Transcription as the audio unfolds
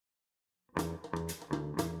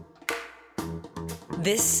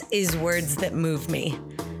This is Words That Move Me,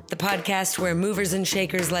 the podcast where movers and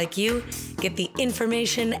shakers like you get the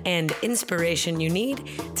information and inspiration you need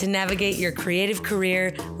to navigate your creative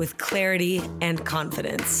career with clarity and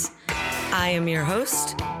confidence. I am your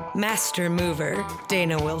host, Master Mover,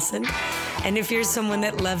 Dana Wilson. And if you're someone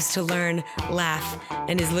that loves to learn, laugh,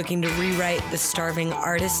 and is looking to rewrite the starving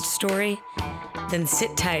artist story, then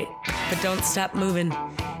sit tight, but don't stop moving,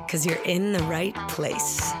 because you're in the right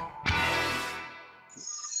place.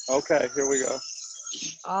 Okay, here we go.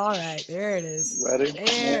 All right, there it is. Ready?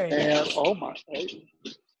 There it is. And oh my! Hey,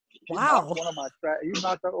 Wow. You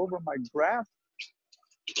knocked that over my graph.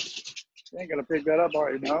 You ain't gonna pick that up,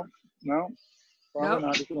 are you? No. Probably Nope.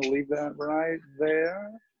 not. Just gonna leave that right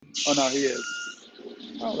there. Oh no, he is.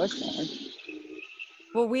 Oh, that's fine.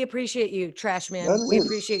 Well, we appreciate you, Trash Man. That We is.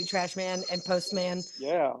 appreciate you, Trash Man and Postman.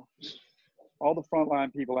 Yeah. All the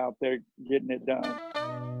frontline people out there getting it done.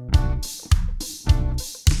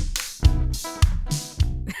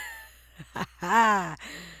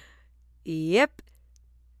 Yep.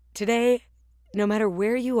 Today, no matter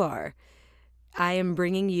where you are, I am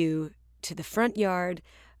bringing you to the front yard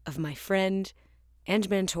of my friend and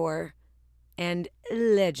mentor and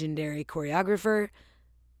legendary choreographer,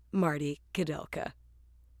 Marty Kudelka.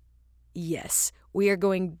 Yes, we are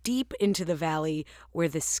going deep into the valley where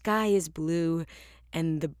the sky is blue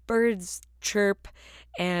and the birds chirp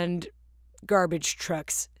and garbage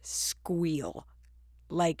trucks squeal.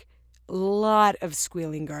 Like a lot of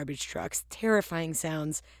squealing garbage trucks, terrifying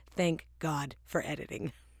sounds. Thank God for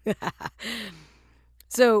editing.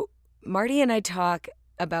 So, Marty and I talk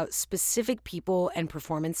about specific people and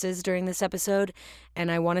performances during this episode,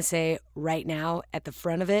 and I want to say right now at the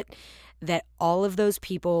front of it that all of those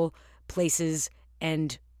people, places,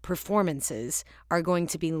 and performances are going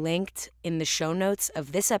to be linked in the show notes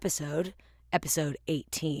of this episode, episode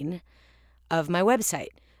 18, of my website.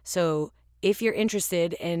 So if you're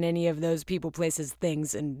interested in any of those people, places,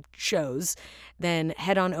 things, and shows, then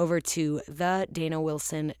head on over to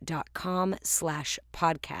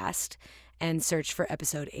thedanawilson.com/podcast and search for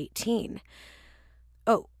episode 18.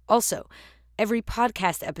 Oh, also, every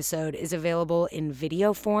podcast episode is available in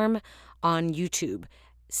video form on YouTube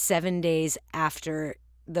 7 days after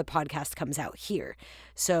the podcast comes out here.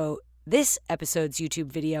 So this episode's YouTube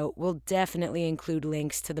video will definitely include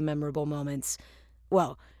links to the memorable moments.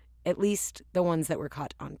 Well, at least the ones that were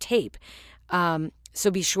caught on tape.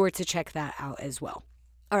 So be sure to check that out as well.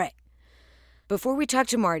 All right. Before we talk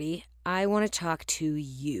to Marty, I want to talk to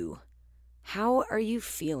you. How are you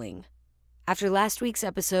feeling? After last week's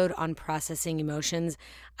episode on processing emotions,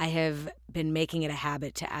 I have been making it a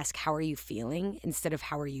habit to ask, how are you feeling, instead of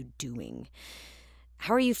how are you doing?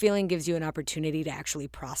 How are you feeling gives you an opportunity to actually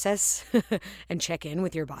process and check in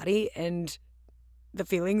with your body and the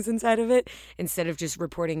feelings inside of it, instead of just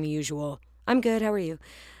reporting the usual, I'm good, how are you?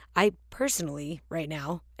 I personally, right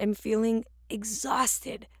now, am feeling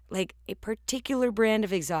exhausted, like a particular brand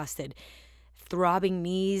of exhausted. Throbbing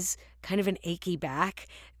knees, kind of an achy back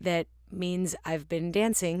that means I've been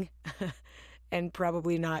dancing and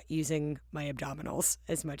probably not using my abdominals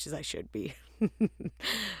as much as I should be.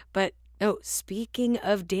 But, speaking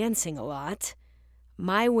of dancing a lot,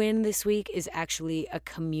 my win this week is actually a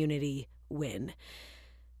community win.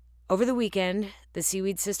 Over the weekend, the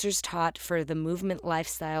Seaweed Sisters taught for the Movement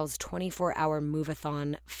Lifestyle's 24-hour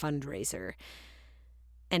Move-a-thon fundraiser.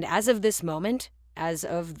 And as of this moment, as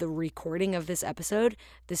of the recording of this episode,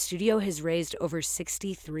 the studio has raised over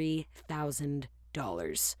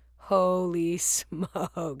 $63,000. Holy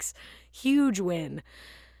smokes. Huge win.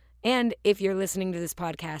 And if you're listening to this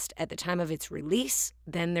podcast at the time of its release,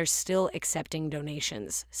 then they're still accepting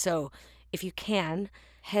donations. So if you can,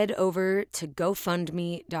 head over to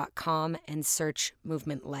GoFundMe.com and search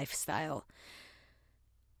Movement Lifestyle.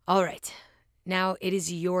 All right, now it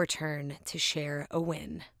is your turn to share a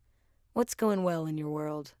win. What's going well in your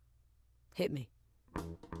world? Hit me.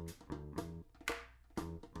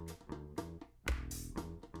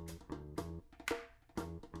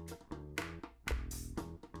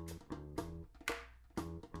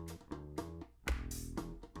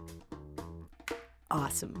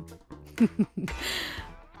 Awesome.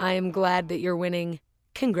 I am glad that you're winning.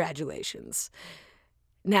 Congratulations.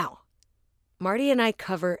 Now, Marty and I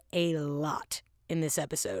cover a lot in this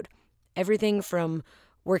episode. Everything from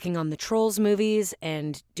working on the Trolls movies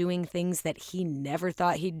and doing things that he never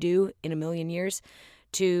thought he'd do in a million years,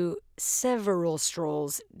 to several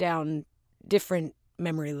strolls down different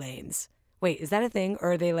memory lanes. Wait, is that a thing?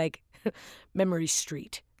 Or are they like Memory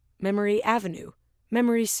Street, Memory Avenue,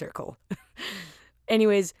 Memory Circle?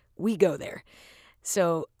 Anyways, we go there.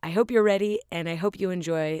 So I hope you're ready, and I hope you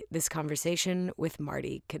enjoy this conversation with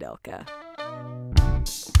Marty Kudelka.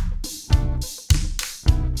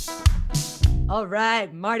 All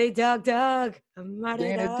right, Marty Dog. Marty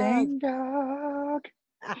Dana Dog. Dang Dog.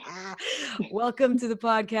 Welcome to the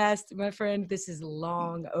podcast, my friend. This is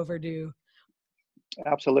long overdue.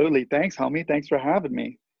 Absolutely. Thanks, homie. Thanks for having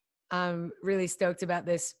me. I'm really stoked about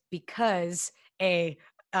this because A,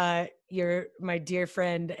 you're my dear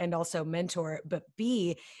friend and also mentor, but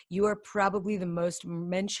B, you are probably the most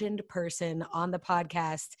mentioned person on the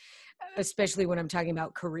podcast, especially when I'm talking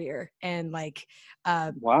about career and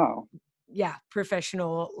Wow.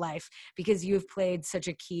 professional life, because you've played such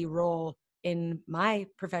a key role in my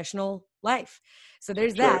professional life. So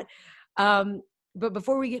there's Sure. that. But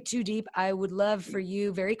before we get too deep, I would love for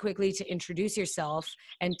you very quickly to introduce yourself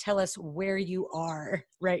and tell us where you are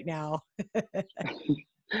right now.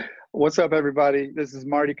 What's up, everybody? This is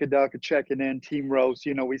Marty Kudelka checking in. Team Roast.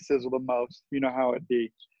 You know, we sizzle the most. You know how it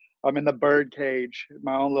be. I'm in the bird cage,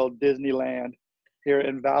 my own little Disneyland here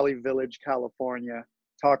in Valley Village, California,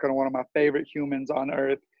 talking to one of my favorite humans on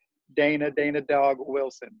earth, Dana Dog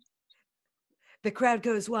Wilson. The crowd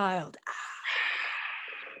goes wild.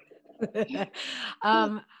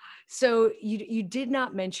 So you did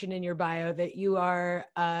not mention in your bio that you are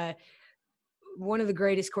one of the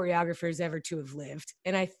greatest choreographers ever to have lived,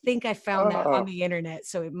 and I think I found that on Oh, the internet,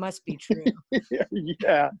 so it must be true.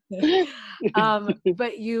 yeah.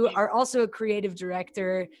 But you are also a creative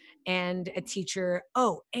director and a teacher.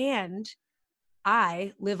 Oh, and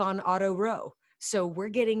I live on Auto Row. So we're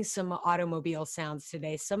getting some automobile sounds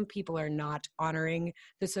today. Some people are not honoring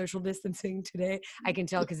the social distancing today. I can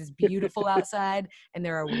tell because it's beautiful outside and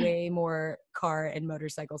there are way more car and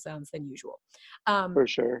motorcycle sounds than usual. For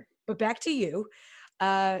sure. But back to you.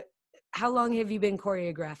 Uh, how long have you been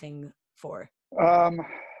choreographing for? Um,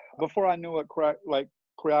 Before I knew what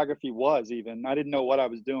choreography was, even I didn't know what I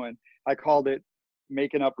was doing. I called it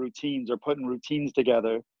making up routines or putting routines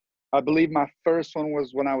together. I believe my first one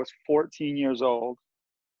was when I was 14 years old.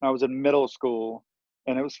 I was in middle school,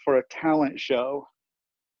 and it was for a talent show.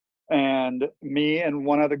 And me and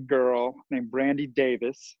one other girl named Brandy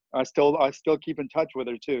Davis. I still keep in touch with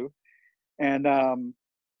her too. And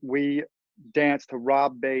we danced to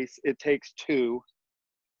Rob Bass. It Takes Two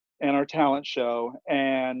in our talent show,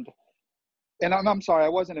 and I'm sorry, I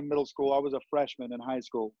wasn't in middle school. I was a freshman in high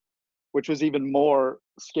school, which was even more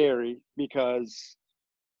scary because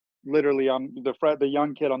literally I'm the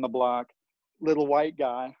young kid on the block, little white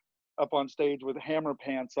guy up on stage with hammer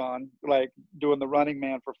pants on, like doing the Running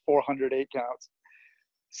Man for 408 counts.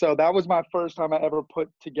 So that was my first time I ever put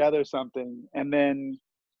together something. And then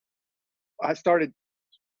I started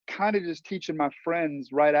kind of just teaching my friends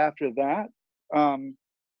right after that. Um,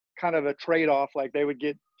 Kind of a trade-off, like they would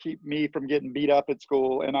keep me from getting beat up at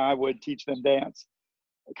school and I would teach them dance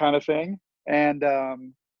kind of thing. And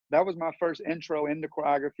that was my first intro into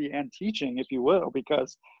choreography and teaching, if you will,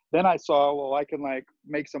 because then I saw, well, I can like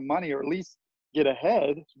make some money or at least get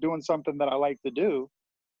ahead doing something that I like to do.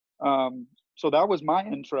 So that was my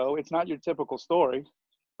intro. It's not your typical story,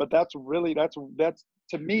 but that's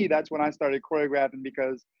to me, that's when I started choreographing,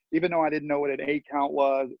 because even though I didn't know what an 8 count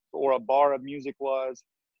was or a bar of music was,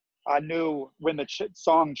 I knew when the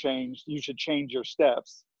song changed, you should change your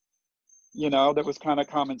steps. That was kind of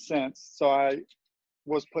common sense. So I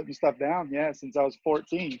was putting stuff down, yeah, since I was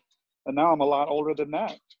 14. And now I'm a lot older than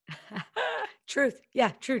that. Truth.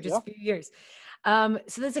 Yeah, true. Just Yeah. a few years.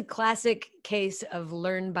 So that's a classic case of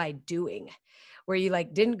learn by doing, where you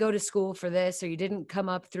like didn't go to school for this, or you didn't come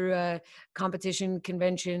up through a competition,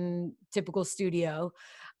 convention, typical studio.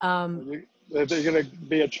 There's going to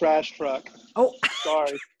be a trash truck. Oh,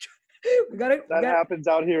 Sorry. we got it. That happens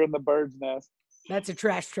out here in the bird's nest. That's a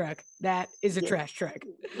trash truck. That is a Yeah. trash truck.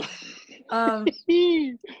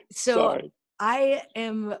 So Sorry. I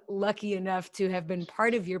am lucky enough to have been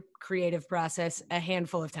part of your creative process a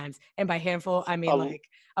handful of times. And by handful, I mean like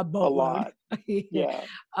a boatload. A lot. Yeah.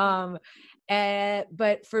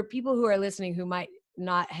 But for people who are listening who might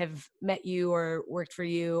not have met you or worked for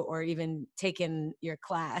you or even taken your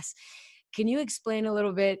class, can you explain a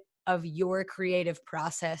little bit of your creative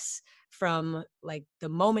process from like the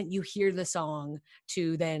moment you hear the song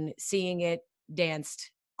to then seeing it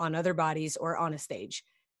danced on other bodies or on a stage?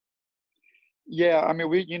 Yeah. I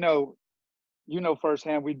mean,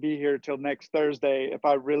 firsthand, we'd be here till next Thursday if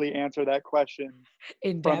I really answer that question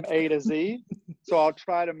In from depth. A to Z. So I'll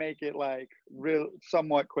try to make it like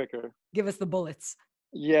somewhat quicker. Give us the bullets.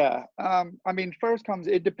 Yeah. I mean, first comes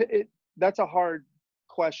that's a hard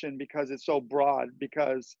question because it's so broad,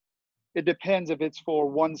 because it depends if it's for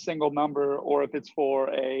one single number or if it's for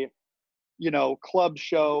a club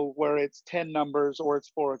show where it's 10 numbers, or it's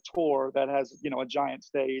for a tour that has, a giant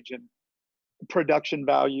stage and production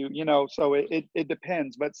value, so it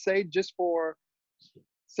depends. But say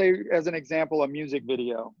as an example, a music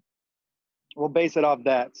video, we'll base it off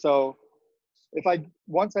that. So if I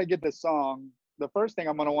once I get the song, the first thing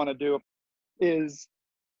I'm going to want to do is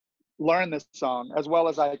learn this song as well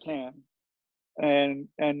as I can, and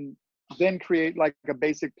then create like a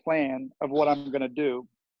basic plan of what I'm going to do.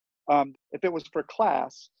 If it was for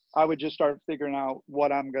class, I would just start figuring out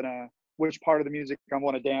which part of the music I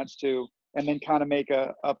want to dance to, and then kind of make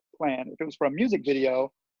a plan. If it was for a music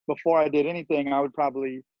video, before I did anything, I would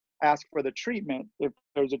probably ask for the treatment, if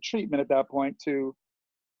there's a treatment at that point, to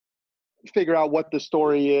figure out what the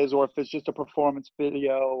story is, or if it's just a performance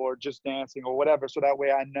video or just dancing or whatever. So that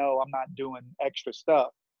way I know I'm not doing extra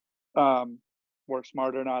stuff. Work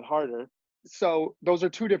smarter, not harder. So those are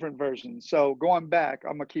two different versions. So going back,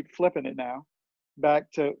 I'm gonna keep flipping it now,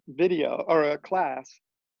 back to video or a class.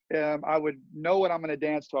 I would know what I'm gonna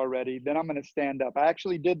dance to already. Then I'm gonna stand up. I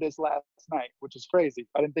actually did this last night, which is crazy.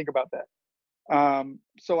 I didn't think about that.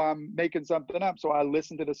 So I'm making something up. So I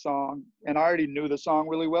listened to the song, and I already knew the song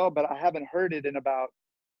really well, but I haven't heard it in about,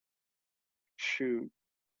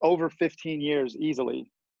 over 15 years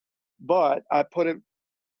easily. But I put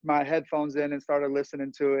my headphones in and started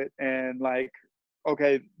listening to it, and like,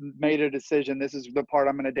 okay, made a decision. This is the part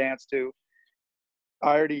I'm going to dance to.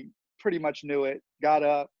 I already pretty much knew it. Got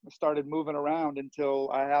up, started moving around until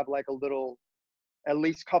I have like at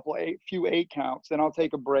least few eight counts. Then I'll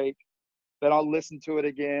take a break. Then I'll listen to it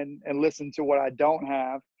again and listen to what I don't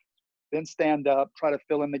have, then stand up, try to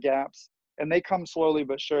fill in the gaps. And they come slowly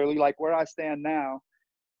but surely. Like where I stand now,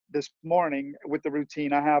 this morning with the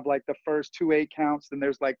routine, I have like the first 2 8 counts, then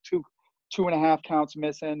there's like two and a half counts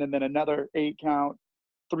missing, and then another 8 count,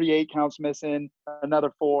 3 8 counts missing,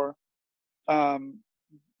 another 4.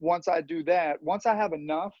 Once I do that, once I have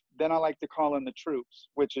enough, then I like to call in the troops,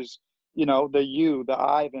 which is, the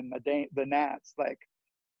Ivan, the Nats, like,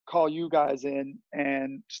 call you guys in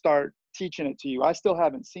and start teaching it to you. I still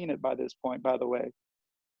haven't seen it by this point, by the way.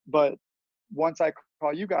 But once I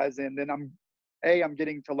call you guys in, then I'm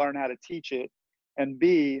getting to learn how to teach it, and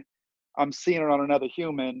B, I'm seeing it on another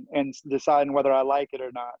human and deciding whether I like it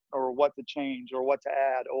or not, or what to change or what to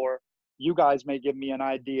add, or you guys may give me an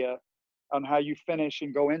idea on how you finish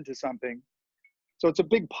and go into something. So it's a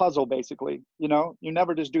big puzzle, basically. You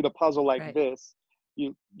never just do the puzzle like Right. this.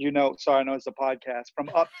 Sorry, I know it's a podcast, from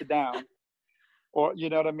up to down, or you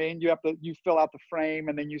know what I mean? You fill out the frame,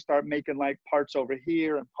 and then you start making like parts over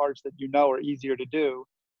here and parts that are easier to do.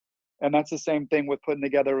 And that's the same thing with putting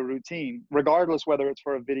together a routine, regardless whether it's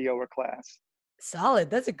for a video or class. Solid.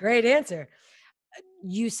 That's a great answer.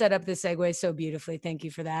 You set up the segue so beautifully. Thank you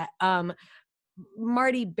for that.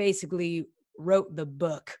 Marty basically wrote the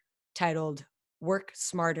book titled Work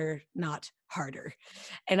Smarter, Not Harder.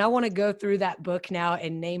 And I want to go through that book now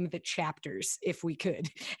and name the chapters if we could.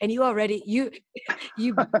 And you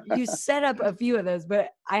set up a few of those, but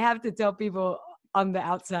I have to tell people on the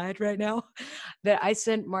outside right now that I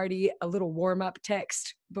sent Marty a little warm-up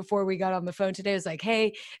text before we got on the phone today. It was like,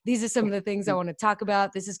 hey, these are some of the things I want to talk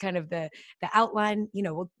about. This is kind of the outline.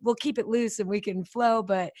 We'll keep it loose and we can flow,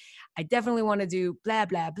 but I definitely want to do blah,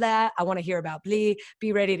 blah, blah. I want to hear about blee,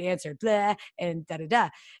 be ready to answer blah, and da, da, da.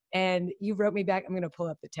 And you wrote me back. I'm going to pull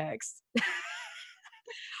up the text.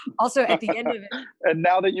 Also, at the end of it. And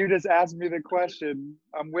now that you just asked me the question,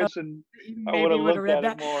 I'm wishing I would have looked at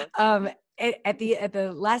it more. At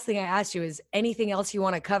the last thing I asked you is anything else you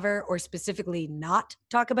want to cover or specifically not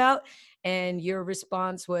talk about? And your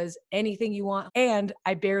response was anything you want. And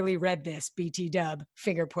I barely read this, BT dub,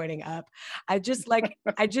 finger pointing up. I just like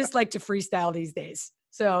to freestyle these days.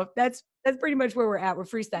 So that's pretty much where we're at. We're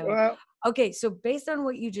freestyling. Well, okay, so based on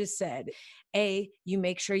what you just said, you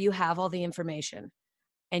make sure you have all the information.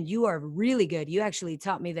 And you are really good. You actually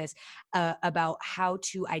taught me this about how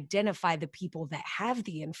to identify the people that have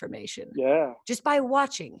the information. Yeah. Just by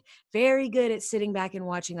watching. Very good at sitting back and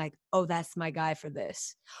watching, like, oh, that's my guy for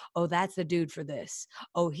this. Oh, that's the dude for this.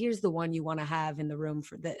 Oh, here's the one you want to have in the room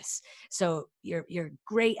for this. So you're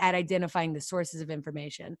great at identifying the sources of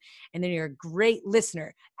information. And then you're a great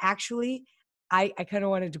listener. Actually, I kind of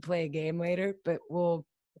wanted to play a game later, but we'll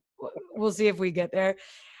see if we get there.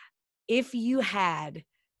 If you had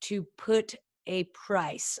to put a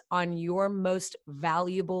price on your most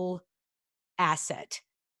valuable asset,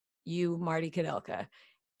 you, Marty Kudelka,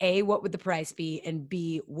 A, what would the price be? And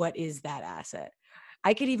B, what is that asset?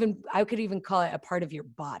 I could even call it a part of your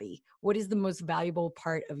body. What is the most valuable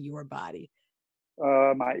part of your body?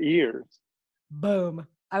 My ears. Boom.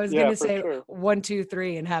 I was Yeah, gonna for say sure. 1, 2,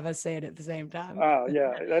 3, and have us say it at the same time. Oh,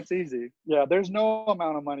 yeah, that's easy. Yeah, there's no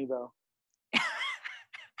amount of money though.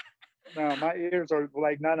 No, my ears are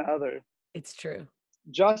like none other. It's true.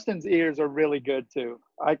 Justin's ears are really good too.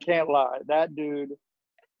 I can't lie. That dude,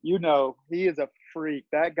 he is a freak.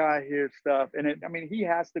 That guy hears stuff, and I mean, he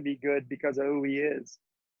has to be good because of who he is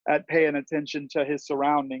at paying attention to his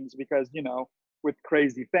surroundings. Because with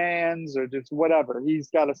crazy fans or just whatever, he's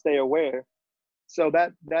got to stay aware. So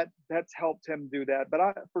that's helped him do that. But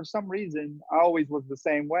for some reason, I always was the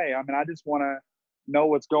same way. I mean, I just want to know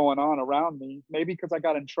what's going on around me. Maybe because I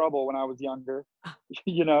got in trouble when I was younger,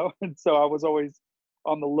 and so I was always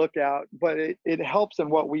on the lookout. But it helps in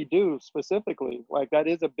what we do specifically. Like that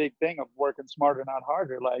is a big thing of working smarter, not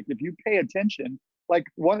harder. Like if you pay attention, like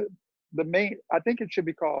I think it should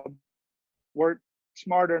be called work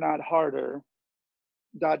smarter, not harder.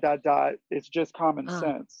 Dot dot dot. It's just common Uh,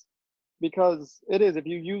 sense because it is. If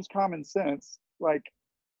you use common sense, like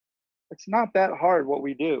it's not that hard what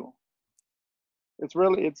we do. It's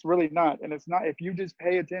really not. And it's not, if you just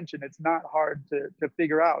pay attention, it's not hard to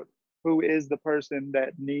figure out who is the person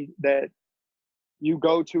that you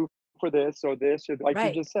go to for this or like you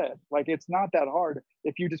right. just said. Like it's not that hard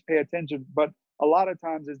if you just pay attention. But a lot of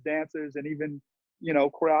times as dancers and even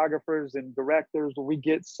choreographers and directors, we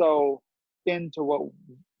get so into what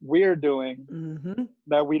we're doing Mm-hmm.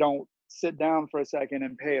 that we don't sit down for a second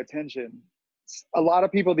and pay attention. A lot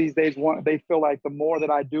of people these days they feel like the more that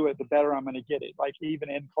I do it, the better I'm going to get it. Like even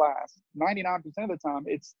in class, 99% of the time,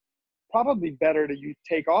 it's probably better to you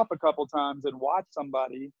take off a couple times and watch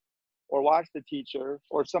somebody or watch the teacher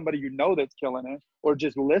or somebody that's killing it, or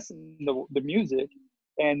just listen to the music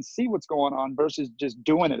and see what's going on versus just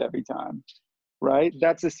doing it every time. Right?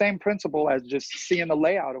 That's the same principle as just seeing the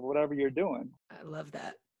layout of whatever you're doing. I love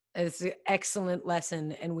that. It's an excellent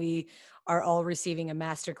lesson, and we are all receiving a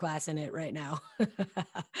master class in it right now.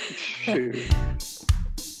 Shoot.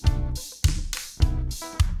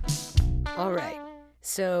 All right.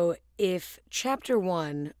 So, if chapter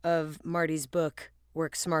 1 of Marty's book,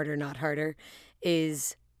 Work Smarter, Not Harder,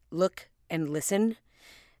 is look and listen,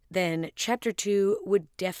 then chapter 2 would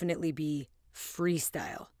definitely be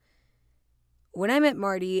freestyle. When I met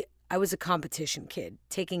Marty, I was a competition kid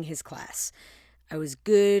taking his class. I was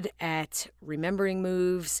good at remembering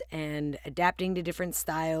moves and adapting to different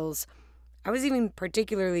styles. I was even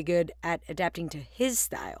particularly good at adapting to his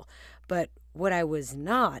style. But what I was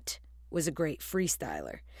not was a great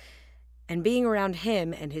freestyler. And being around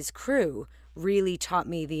him and his crew really taught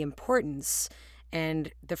me the importance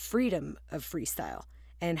and the freedom of freestyle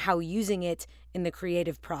and how using it in the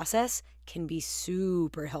creative process can be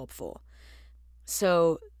super helpful.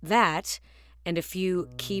 So that and a few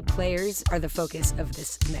key players are the focus of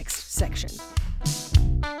this next section.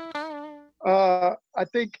 I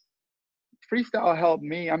think freestyle helped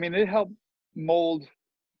me. I mean, it helped mold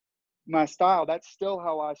my style. That's still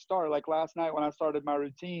how I start. Like last night when I started my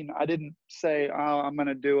routine, I didn't say, "Oh, I'm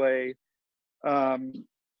gonna do a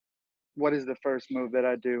what is the first move that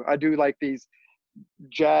I do? I do like these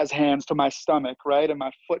jazz hands to my stomach, right? And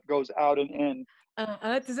my foot goes out and in.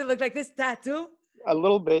 Does it look like this tattoo? A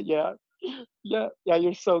little bit, yeah. Yeah, yeah,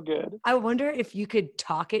 you're so good. I wonder if you could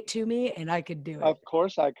talk it to me and I could do it. Of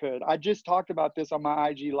course I could. I just talked about this on my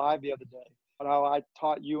IG live the other day. How I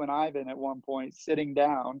taught you and Ivan at one point sitting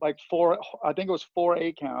down, like I think it was 4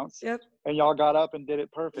 8 counts. Yep. And y'all got up and did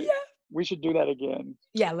it perfect. Yeah. We should do that again.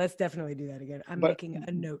 Yeah, let's definitely do that again. I'm making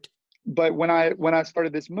a note. But when I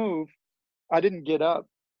started this move, I didn't get up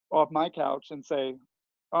off my couch and say,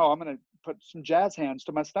 "Oh, I'm gonna put some jazz hands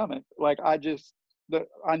to my stomach." Like I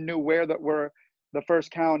knew where the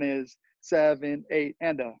first count is 7 8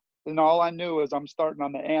 anda, and all I knew is I'm starting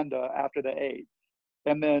on the anda after the 8,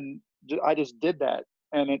 and then I just did that,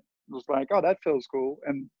 and it was like, "Oh, that feels cool,"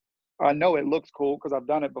 and I know it looks cool because I've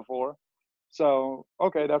done it before. So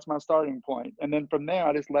okay, that's my starting point, and then from there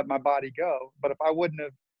I just let my body go. But if I wouldn't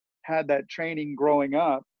have had that training growing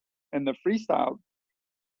up in the freestyle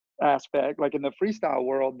aspect, like in the freestyle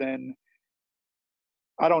world, then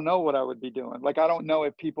I don't know what I would be doing. Like I don't know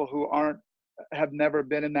if people who have never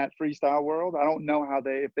been in that freestyle world, I don't know how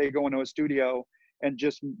if they go into a studio and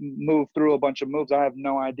just move through a bunch of moves. I have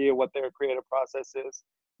no idea what their creative process is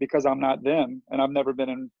because I'm not them, and I've never been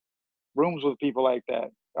in rooms with people like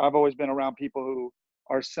that. I've always been around people who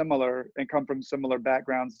are similar and come from similar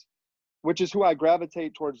backgrounds, which is who I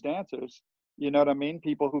gravitate towards dancers. You know what I mean?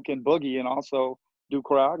 People who can boogie and also do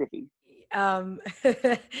choreography.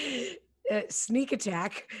 Sneak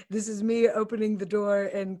attack. This is me opening the door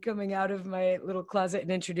and coming out of my little closet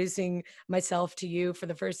and introducing myself to you for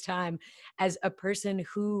the first time as a person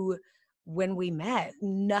who when we met,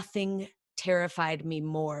 nothing terrified me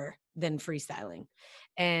more than freestyling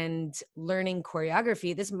and learning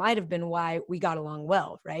choreography. This might have been why we got along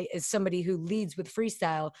well, right? As somebody who leads with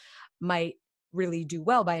freestyle might really do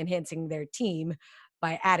well by enhancing their team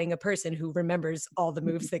by adding a person who remembers all the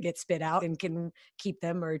moves that get spit out and can keep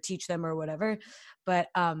them or teach them or whatever. But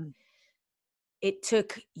it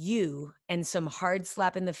took you and some hard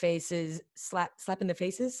slap in the faces, slap in the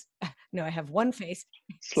faces. No, I have one face.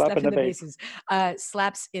 Slap Slap in in the the face. faces,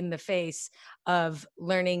 slaps in the face of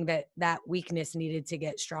learning that that weakness needed to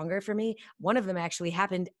get stronger for me. One of them actually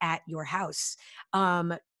happened at your house.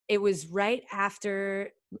 Um, it was right after,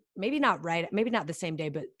 maybe not right, maybe not the same day,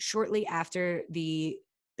 but shortly after the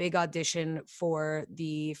big audition for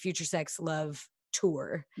the Future Sex Love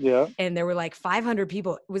tour, Yeah. and there were like 500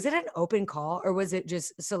 people. Was it an open call or was it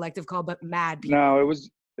just a selective call, but mad people? No,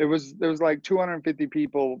 there was like 250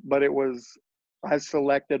 people, but it was I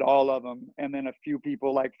selected all of them, and then a few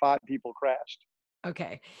people, like 5 people, crashed.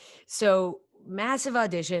 Okay. So massive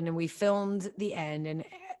audition, and we filmed the end. And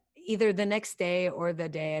either the next day or the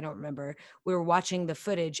day, I don't remember, we were watching the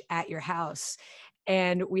footage at your house.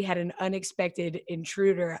 And we had an unexpected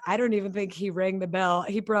intruder. I don't even think he rang the bell.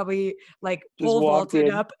 He probably like Just pole walked vaulted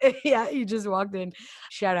in. up. Yeah, he just walked in.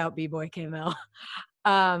 Shout out B-Boy KML.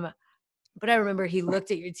 Um, But I remember he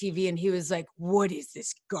looked at your TV and he was like, "What is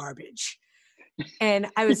this garbage?" And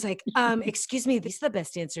I was like, excuse me, these are the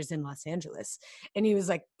best dancers in Los Angeles." And he was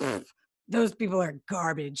like, "Pfft, those people are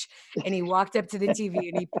garbage." And he walked up to the TV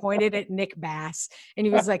and he pointed at Nick Bass and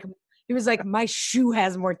he was like, "My shoe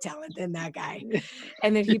has more talent than that guy."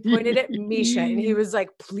 And then he pointed at Misha and he was like,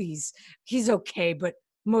 "Please, he's okay, but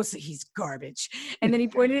mostly he's garbage." And then he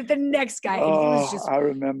pointed at the next guy and he was Oh, just, I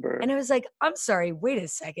remember. and I was like, "I'm sorry, wait a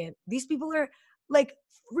second. These people are like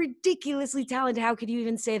ridiculously talented. How could you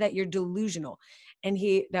even say that? You're delusional." And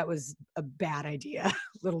that was a bad idea,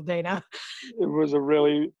 little Dana. It was a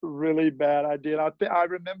really, really bad idea. And I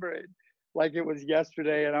remember it like it was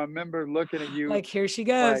yesterday, and I remember looking at you Like, here she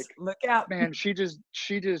goes. like, Look out. man, she just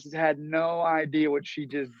had no idea what she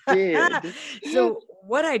just did. So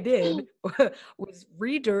what I did was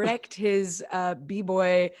redirect his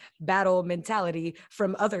B-boy battle mentality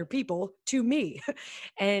from other people to me.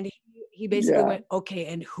 And he basically Yeah. went, "Okay,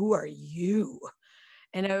 and who are you?"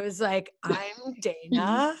 And I was like, "I'm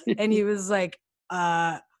Dana." And he was like,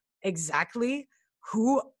 "Uh, exactly.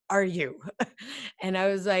 Who are you?" And I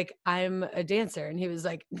was like, "I'm a dancer." And he was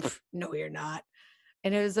like, "Pff, no, you're not."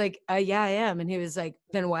 And I was like, yeah, I am." And he was like,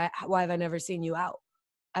 "Then why have I never seen you out?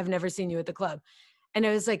 I've never seen you at the club." And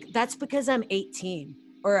I was like, "That's because I'm 18."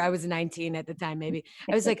 Or I was 19 at the time, maybe.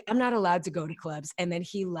 I was like, "I'm not allowed to go to clubs." And then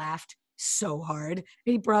he laughed so hard.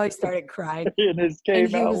 He probably started crying. And his And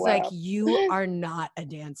came he out was like, laugh. "You are not a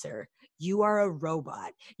dancer. You are a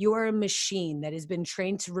robot. You are a machine that has been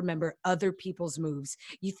trained to remember other people's moves.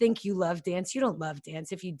 You think you love dance? You don't love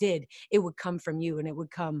dance. If you did, it would come from you and it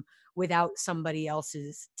would come without somebody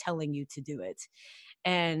else's telling you to do it."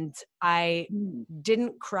 And I Mm.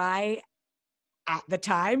 didn't cry at the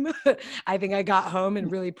time. I think I got home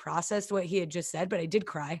and really processed what he had just said, but I did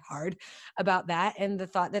cry hard about that and the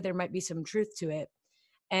thought that there might be some truth to it.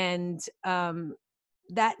 And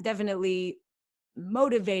that definitely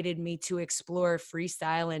motivated me to explore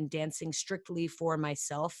freestyle and dancing strictly for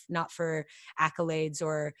myself, not for accolades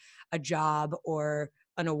or a job or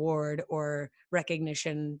an award or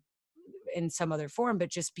recognition in some other form, but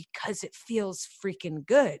just because it feels freaking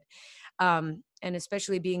good. And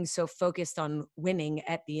especially being so focused on winning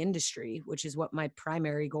at the industry, which is what my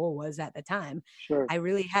primary goal was at the time. Sure. I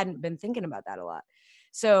really hadn't been thinking about that a lot.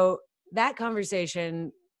 So that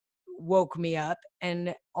conversation woke me up.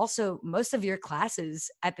 And also, most of your classes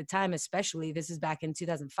at the time, especially this is back in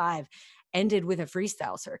 2005, ended with a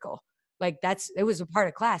freestyle circle. Like it was a part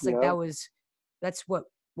of class. Like Yeah. that's what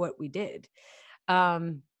we did.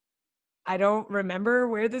 Um, I don't remember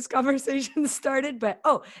where this conversation started, but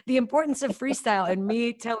the importance of freestyle and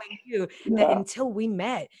me telling you that Yeah. until we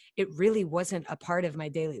met, it really wasn't a part of my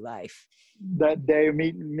daily life. That day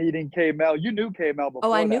meeting KML. You knew KML Oh, before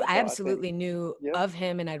that I though, I think. absolutely knew Yeah. of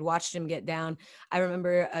him and I'd watched him get down. I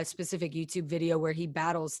remember a specific YouTube video where he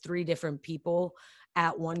battles 3 different people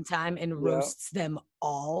at one time and Yeah. roasts them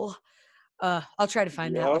all. I'll try to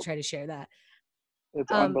find that. I'll Yeah. try to share that. It's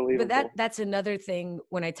But unbelievable. that's another thing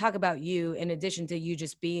when I talk about you, in addition to you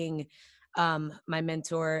just being my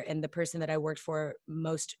mentor and the person that I worked for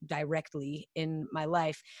most directly in my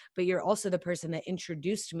life, but you're also the person that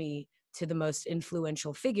introduced me to the most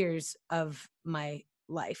influential figures of my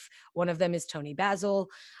life. One of them is Tony Basil.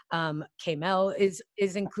 Kamel is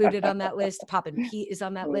included on that list. Pop and Pete is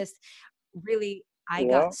on that list. Really I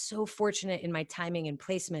Yeah. got so fortunate in my timing and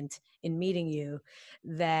placement in meeting you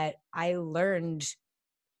that I learned,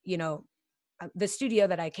 you know, the studio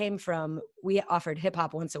that I came from, we offered hip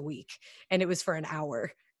hop once a week and it was for an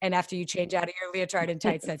hour. And after you change out of your leotard and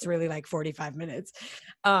tights, that's really like 45 minutes.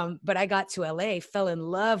 But I got to LA, fell in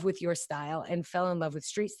love with your style and fell in love with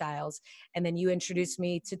street styles. And then you introduced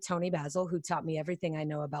me to Tony Basil, who taught me everything I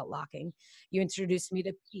know about locking. You introduced me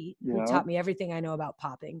to Pete, who Yeah. taught me everything I know about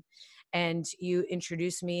popping. And you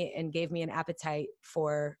introduced me and gave me an appetite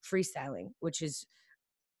for freestyling, which is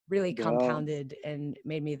really Yeah. compounded and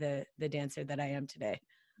made me the dancer that I am today.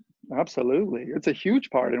 Absolutely. It's a huge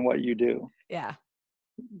part in what you do. Yeah.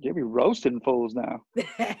 You be roasting fools now.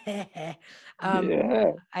 um,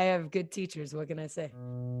 Yeah. I have good teachers. What can I say?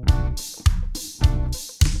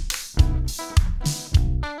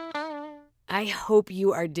 I hope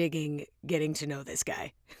you are digging getting to know this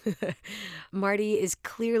guy. Marty is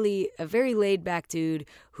clearly a very laid back dude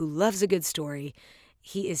who loves a good story.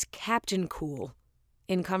 He is Captain Cool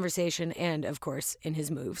in conversation and, of course, in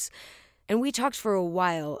his moves. And we talked for a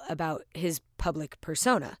while about his public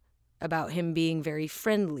persona, about him being very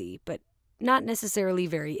friendly, but not necessarily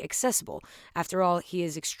very accessible. After all, he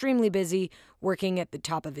is extremely busy working at the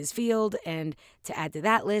top of his field, and to add to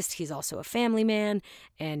that list, he's also a family man,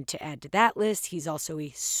 and to add to that list, he's also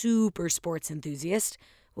a super sports enthusiast.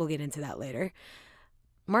 We'll get into that later.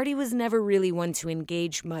 Marty was never really one to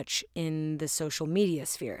engage much in the social media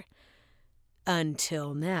sphere.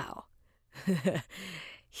 Until now.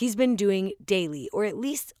 He's been doing daily, or at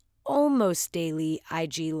least almost daily,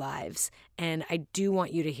 IG Lives, and I do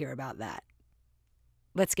want you to hear about that.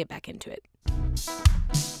 Let's get back into it.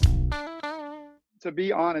 To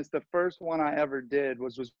be honest, the first one I ever did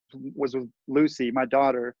was with Lucy, my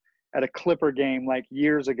daughter, at a Clipper game like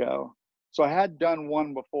years ago. So I had done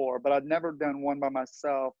one before, but I'd never done one by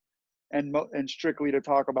myself and strictly to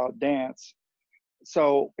talk about dance.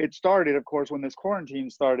 So it started, of course, when this quarantine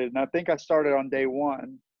started, and I think I started on day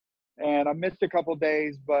one. And I missed a couple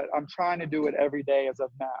days, but I'm trying to do it every day as of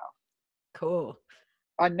now. Cool.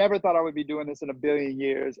 I never thought I would be doing this in a billion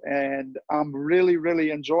years, and I'm really,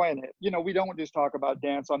 really enjoying it. You know, we don't just talk about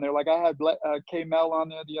dance on there. Like I had K Mel on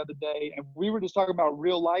there the other day, and we were just talking about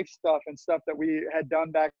real life stuff and stuff that we had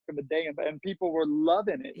done back in the day, and people were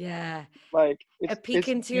loving it. Yeah. Like A peek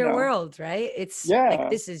into you your know, world, right? It's like, yeah,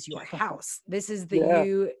 this is your house. This is the yeah,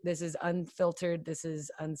 you. This is unfiltered. This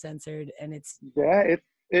is uncensored. And it's, yeah.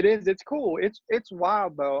 It is. It's cool. It's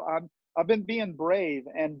wild though. I've been being brave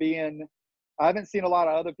and being. I haven't seen a lot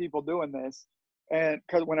of other people doing this, and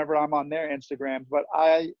because whenever I'm on their Instagrams, but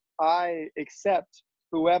I accept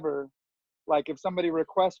whoever. Like if somebody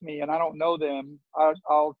requests me and I don't know them,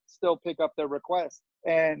 I'll still pick up their request.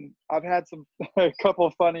 And I've had some a couple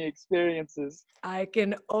of funny experiences. I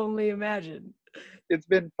can only imagine. It's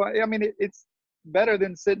been fun. I mean, it's better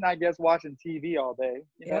than sitting, I guess, watching TV all day.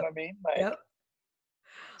 You know Yep. what I mean? Like Yep.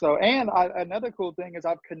 so. And another cool thing is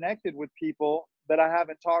I've connected with people that I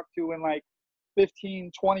haven't talked to in like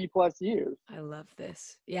 15, 20 plus years. I love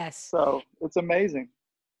this. Yes. So it's amazing.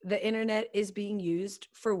 The internet is being used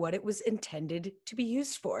for what it was intended to be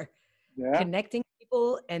used for. Yeah. Connecting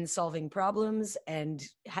people and solving problems and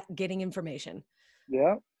getting information.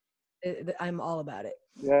 Yeah. I'm all about it.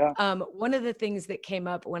 Yeah. One of the things that came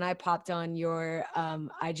up when I popped on your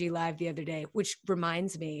IG Live the other day, which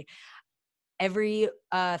reminds me, every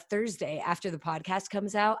Thursday after the podcast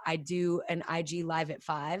comes out, I do an IG Live at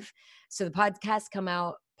 5. So the podcasts come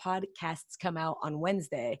out on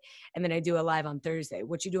Wednesday, and then I do a live on Thursday.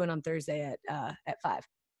 What you doing on Thursday at 5?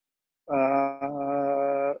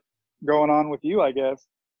 Going on with you, I guess.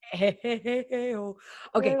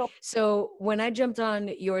 Okay, so when I jumped on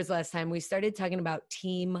yours last time, we started talking about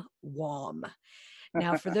Team WOM.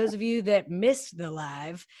 Now, for those of you that missed the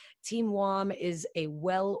live, Team WOM is a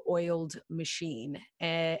well-oiled machine.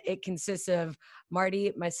 It consists of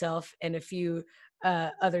Marty, myself, and a few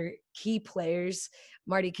other key players.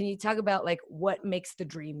 Marty, can you talk about like what makes the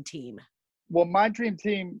dream team? Well, my dream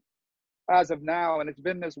team as of now, and it's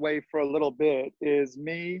been this way for a little bit, is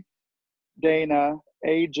me, Dana,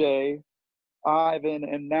 AJ, Ivan,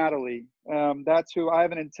 and Natalie. That's who I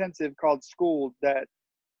have an intensive called School that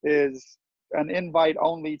is an invite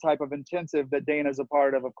only type of intensive that Dana's a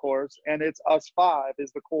part of course. And it's us 5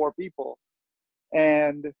 is the core people.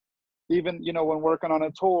 And even, you know, when working on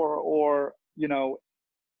a tour or, you know,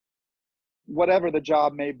 whatever the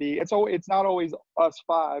job may be, it's not always us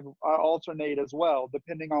 5. I alternate as well,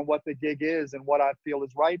 depending on what the gig is and what I feel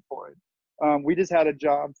is right for it. We just had a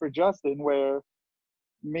job for Justin where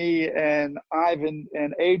me and Ivan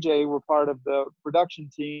and AJ were part of the production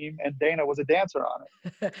team, and Dana was a dancer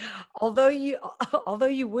on although you although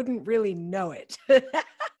you wouldn't really know it. it.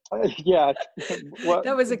 Yeah.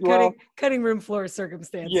 That was a Well, cutting room floor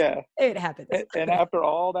circumstance. yeah. It happens. And after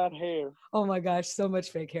all that hair, Oh my gosh, so much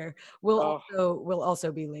fake hair. uh, We'll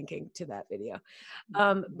also be linking to that video.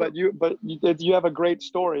 But you have a great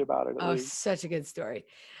story about it at oh, least. such a good story.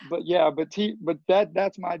 But yeah, but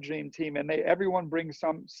that's my dream team, and everyone brings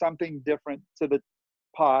something different to the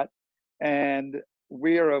pot, and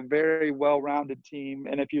we are a very well-rounded team.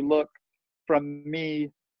 And if you look from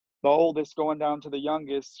me, the oldest, going down to the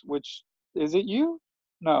youngest, which is it you?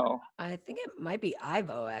 No. I think it might be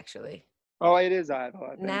Ivo actually. Oh, it is Ivo,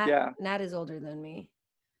 I think. Yeah. Nat is older than me.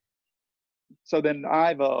 So then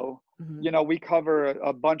Ivo, Mhm. we cover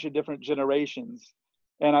a bunch of different generations.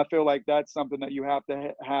 And I feel like that's something that you have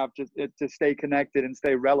to have to stay connected and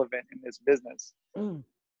stay relevant in this business. Mm.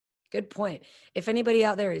 Good point. If anybody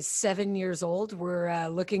out there is 7 years old, we're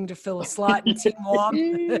looking to fill a slot in Team WOM.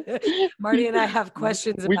 Marty and I have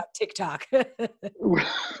questions we about TikTok.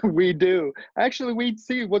 we do. Actually, we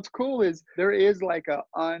see what's cool is there is like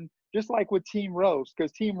just like with Team Roast,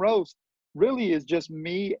 because Team Roast really is just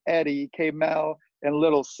me, Eddie, K Mel, and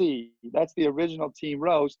Little C. That's the original Team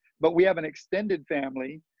Roast. But we have an extended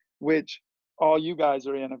family, which all you guys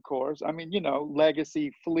are in, of course. I mean,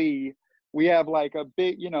 Legacy, Flea. We have like a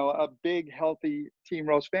big, healthy Team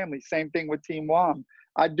Roast family. Same thing with Team WOM.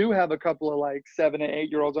 I do have a couple of like 7 and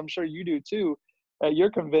 8-year-olds. I'm sure you do too, at your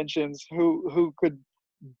conventions, who could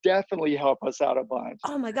definitely help us out a bunch.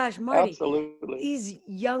 Oh my gosh, Marty, Absolutely. these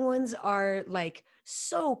young ones are like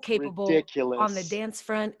so capable on the Ridiculous. dance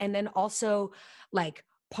front, and then also like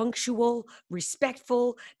punctual,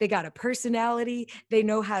 respectful. They got a personality. They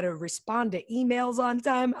know how to respond to emails on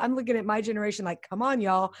time. I'm looking at my generation like, come on,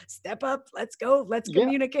 y'all, step up. Let's go. Let's Yeah.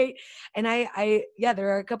 communicate. And yeah,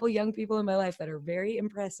 there are a couple young people in my life that are very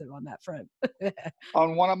impressive on that front.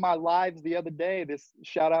 On one of my lives the other day, this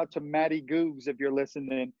shout out to Matty Googs, if you're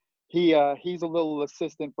listening. He's a little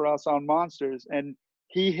assistant for us on Monsters, and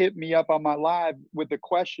he hit me up on my live with a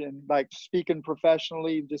question, like speaking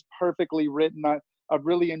professionally, just perfectly written. I've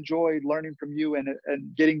really enjoyed learning from you and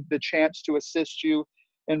getting the chance to assist you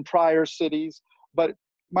in prior cities. But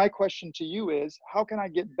my question to you is, how can I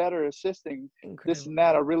get better assisting this Incredible. and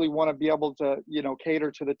that? I really want to be able to, cater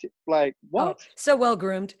to like Oh, what? so well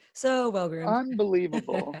groomed. So well groomed.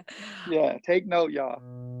 Unbelievable. Yeah, take note, y'all.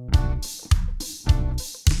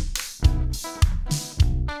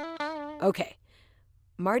 Okay.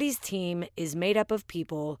 Marty's team is made up of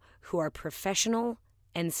people who are professional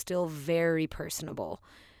and still very personable.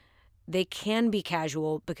 They can be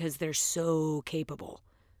casual because they're so capable.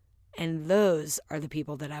 And those are the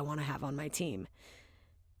people that I want to have on my team.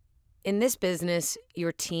 In this business,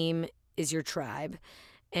 your team is your tribe,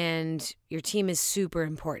 and your team is super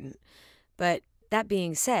important. But that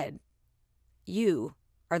being said, you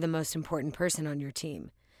are the most important person on your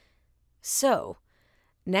team. So,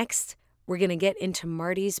 next, we're going to get into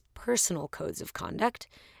Marty's personal codes of conduct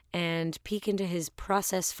and peek into his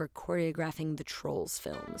process for choreographing the Trolls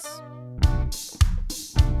films.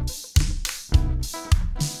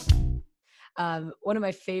 One of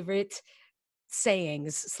my favorite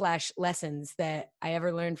sayings / lessons that I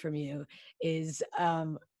ever learned from you is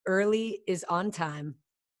early is on time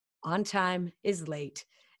is late,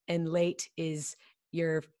 and late is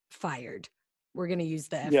you're fired. We're gonna use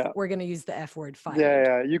the Yeah. F word, Yeah, fired.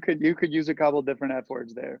 yeah. You could use a couple different F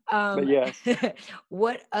words there. But Um, yes.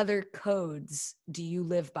 what other codes do you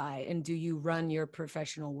live by, and do you run your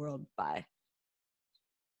professional world by?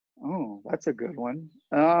 Oh, that's a good one.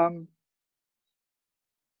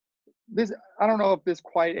 This I don't know if this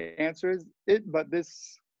quite answers it, but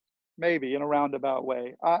this maybe in a roundabout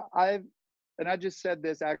way. I just said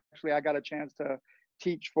this actually. I got a chance to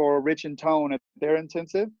teach for Rich and Tone at their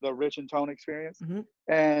intensive, the Rich and Tone experience, Mhm.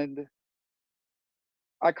 and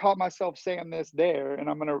I caught myself saying this there, and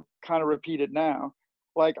I'm gonna kind of repeat it now.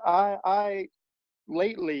 Like I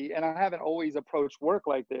lately, and I haven't always approached work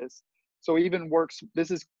like this. So even works,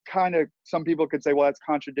 this is kind of, some people could say, well, that's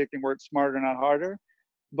contradicting, work smarter, not harder.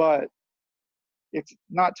 But it's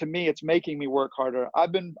not, to me, it's making me work harder. I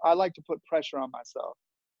like to put pressure on myself.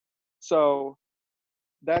 So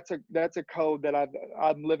that's a code that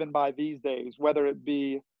I'm living by these days, whether it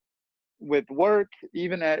be with work,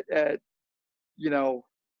 even at you know,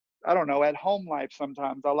 I don't know, at home life.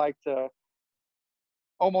 Sometimes I like to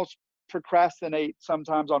almost procrastinate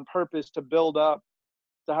sometimes on purpose to build up,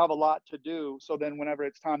 to have a lot to do. So then whenever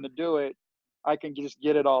it's time to do it, I can just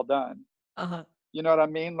get it all done. Uh-huh. You know what I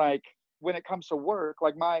mean? Like when it comes to work,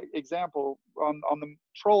 like my example on the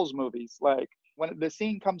Trolls movies, like when the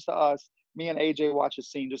scene comes to us, me and AJ watch a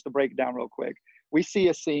scene just to break it down real quick. We see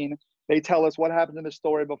a scene, they tell us what happens in the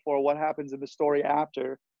story before, what happens in the story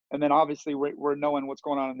after, and then obviously we're knowing what's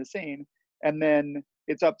going on in the scene. And then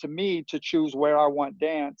it's up to me to choose where I want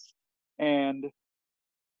dance and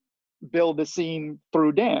build the scene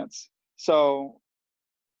through dance. So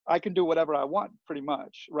I can do whatever I want pretty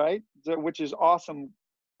much, right? So, which is awesome,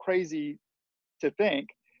 crazy to think.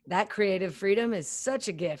 That creative freedom is such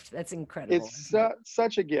a gift. That's incredible, It's isn't it?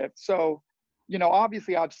 such a gift. So,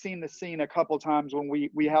 obviously I've seen the scene a couple times when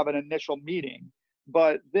we have an initial meeting,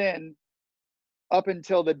 but then up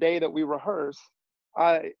until the day that we rehearse,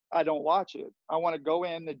 I don't watch it. I want to go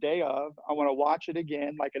in the day of, I want to watch it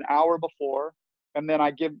again like an hour before, and then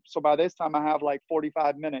so by this time I have like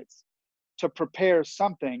 45 minutes to prepare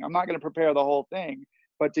something. I'm not going to prepare the whole thing,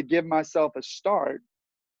 but to give myself a start.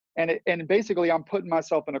 And basically I'm putting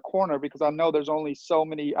myself in a corner because I know there's only so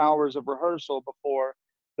many hours of rehearsal before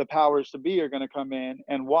the powers to be are going to come in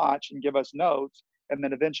and watch and give us notes and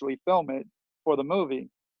then eventually film it for the movie.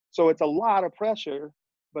 So it's a lot of pressure,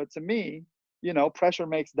 but to me, pressure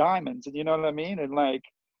makes diamonds, and you know what I mean? And like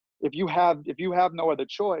if you have no other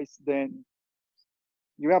choice, then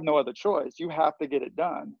you have no other choice. You have to get it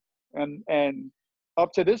done. And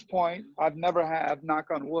up to this point, I've never had, knock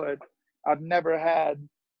on wood, I've never had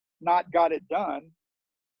not got it done.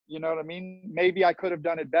 You know what I mean? Maybe I could have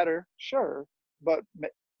done it better, sure, but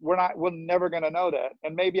we're never going to know that.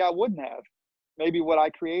 And maybe I wouldn't have. Maybe what I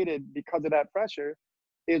created because of that pressure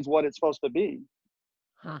is what it's supposed to be.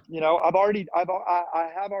 Huh.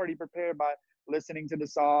 I have already prepared by listening to the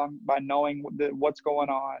song, by knowing what's going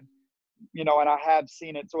on, and I have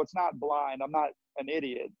seen it. So it's not blind. I'm not an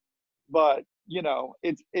idiot, but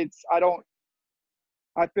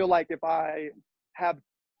I feel like if I have,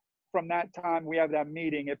 from that time we have that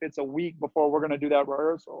meeting, if it's a week before we're going to do that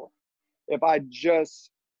rehearsal, if I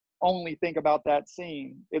just only think about that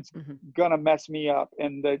scene, it's Mhm. going to mess me up,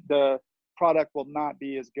 and the product will not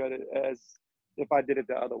be as good as if I did it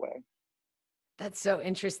the other way. That's so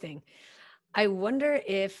interesting. I wonder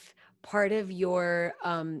if part of your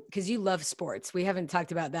because you love sports. We haven't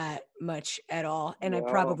talked about that much at all, and I Yeah.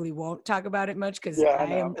 probably won't talk about it much because Yeah, I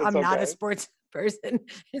know. It's I'm not a okay. sports person.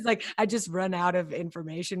 It's like I just run out of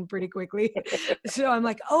information pretty quickly. So I'm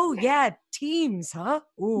like, oh yeah, teams, huh?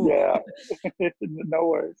 Ooh. Yeah. No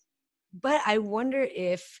worries. But I wonder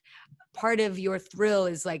if part of your thrill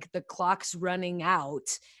is like the clock's running out.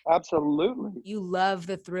 Absolutely. You love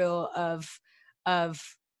the thrill of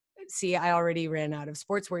see, I already ran out of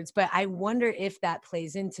sports words, but I wonder if that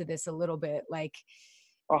plays into this a little bit. Like,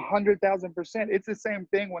 100,000%. It's the same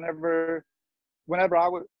thing whenever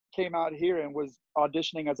came out here and was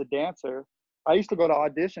auditioning as a dancer. I used to go to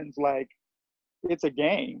auditions like it's a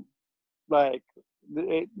game. Like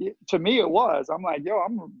to me, it was. I'm like, yo,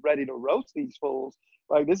 I'm ready to roast these fools.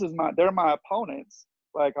 Like they're my opponents.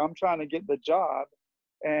 Like I'm trying to get the job,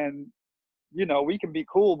 and we can be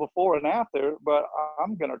cool before and after, but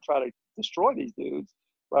I'm gonna try to destroy these dudes.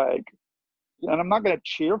 Like, and I'm not gonna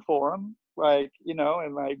cheer for them. Like,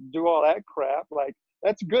 and like do all that crap. Like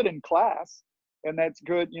that's good in class, and that's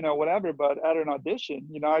good, whatever. But at an audition,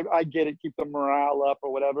 I get it, keep the morale up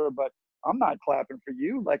or whatever. But I'm not clapping for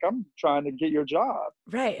you. Like I'm trying to get your job.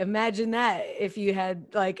 right, imagine that if you had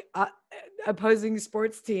like opposing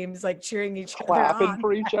sports teams like cheering each other Clapping on.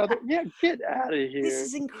 for each other. Yeah, get out of This here.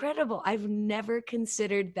 is incredible. I've never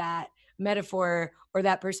considered that metaphor or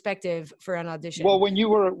that perspective for an audition. Well, when you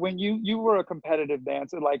were a competitive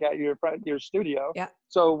dancer, like at your studio. Yeah.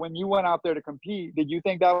 So when you went out there to compete, did you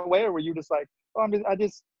think that way, or were you just like, oh, I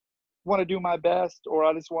just want to do my best, or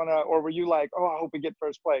I just want to, or were you like, oh, I hope we get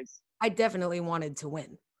first place? I definitely wanted to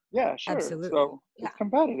win. Yeah, sure. Absolutely. So Yeah. it's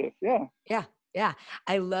competitive. Yeah. Yeah. Yeah.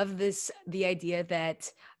 I love the idea that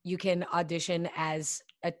you can audition as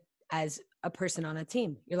a person on a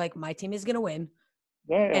team. You're like, my team is gonna win.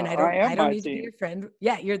 Yeah. And I I don't am I don't my need to be team. your friend.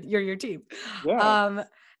 Yeah, you're your team. Yeah. Um,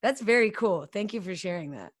 that's very cool. Thank you for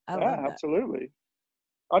sharing that. I Yeah. love that. Absolutely.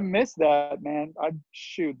 I miss that, man. I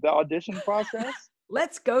shoot the audition process.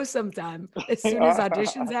 Let's go sometime as soon as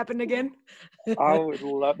auditions I happen again. would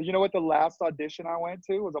love. You know what? The last audition I went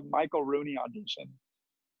to was a Michael Rooney audition.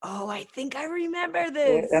 Oh, I think I remember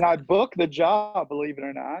this. And I booked the job, believe it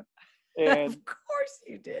or not. Of And course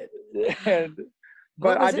you did. and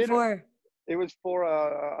What but I was it didn't. for? It was for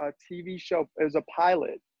a TV show. It was a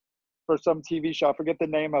pilot for some TV show. I forget the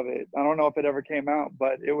name of it. I don't know if it ever came out,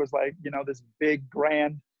 but it was like this big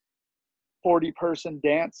grand 40-person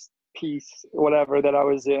dance piece, whatever, that I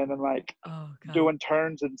was in, and like Oh God. doing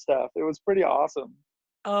turns and stuff. It was pretty awesome.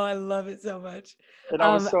 Oh, I love it so much. And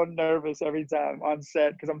I was so nervous every time on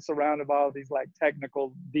set because I'm surrounded by all these like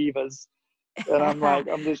technical divas. And I'm like,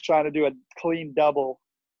 I'm just trying to do a clean double.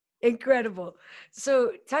 Incredible.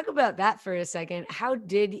 So talk about that for a second.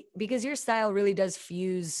 Because your style really does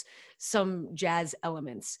fuse some jazz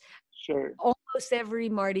elements. Sure. Almost every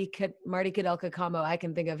Marty Kudelka combo I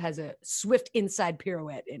can think of has a swift inside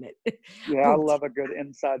pirouette in it. Yeah, I Boom. love a good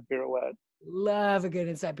inside pirouette. Love a good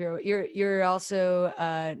inside pirouette. You're also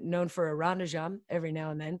known for a ronde de jambe every now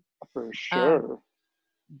and then. For Um, sure.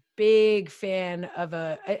 big fan of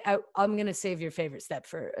I'm going to save your favorite step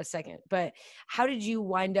for a second, but how did you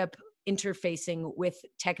wind up interfacing with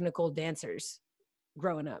technical dancers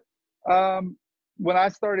growing up? When I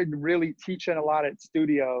started really teaching a lot at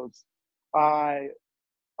studios, I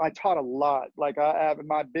I taught a lot. Like I have in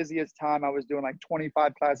my busiest time, I was doing like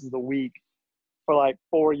 25 classes a week for like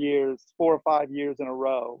 4 years, 4 or 5 years in a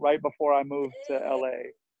row, right before I moved to LA.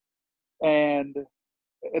 And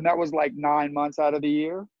that was like 9 months out of the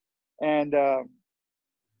year. And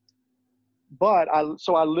but I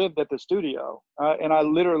lived at the studio, and I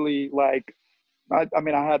literally like I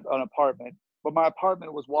mean I had an apartment, but my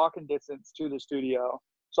apartment was walking distance to the studio.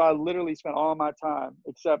 So I literally spent all my time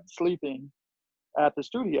except sleeping at the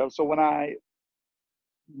studio. So when I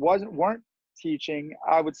weren't teaching,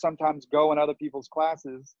 I would sometimes go in other people's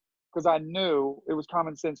classes because I knew it was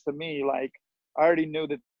common sense to me. Like I already knew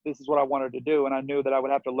that this is what I wanted to do, and I knew that I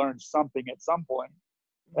would have to learn something at some point.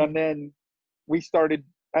 And then we started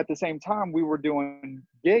at the same time. We were doing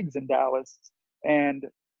gigs in Dallas, and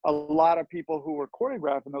a lot of people who were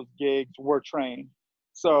choreographing those gigs were trained.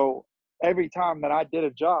 So every time that I did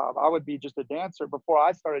a job, I would be just a dancer. Before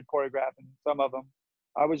I started choreographing some of them,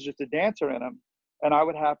 I was just a dancer in them, and I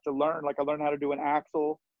would have to learn. Like I learned how to do an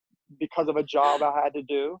axel because of a job I had to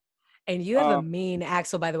do. And you have a mean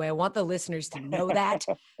axle, by the way. I want the listeners to know that.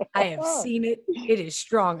 I have seen it. It is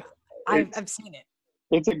strong. I've seen it.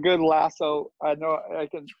 It's a good lasso. I know I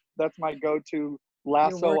can. That's my go-to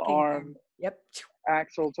lasso arm. Yep.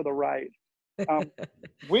 Axle to the right,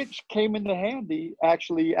 which came into handy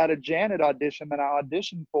actually at a Janet audition that I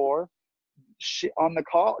auditioned for. On the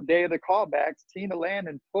day of the callbacks, Tina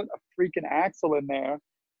Landon put a freaking axle in there,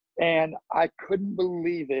 and I couldn't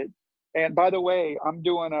believe it. And by the way, I'm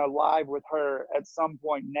doing a live with her at some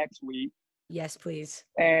point next week. Yes, please.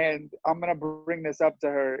 And I'm gonna bring this up to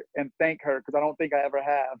her and thank her because I don't think I ever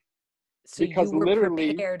have. So because you were literally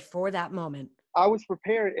prepared for that moment. I was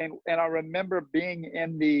prepared, and I remember being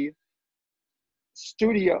in the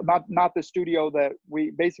studio, not the studio that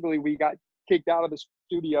we got kicked out of the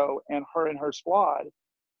studio, and her squad,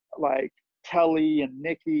 like Kelly and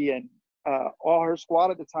Nikki and all her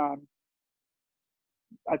squad at the time.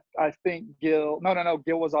 I think Gil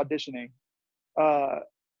was auditioning.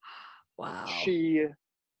 Wow.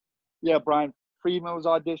 Brian Friedman was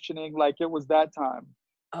auditioning. Like it was that time.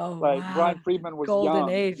 Oh, like wow. Brian Friedman was Golden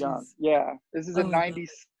ages. young. Yeah, this is in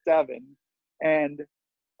 '97, and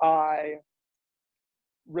I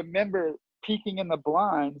remember peeking in the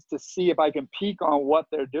blinds to see if I can peek on what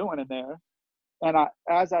they're doing in there. And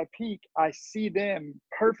as I peek, I see them,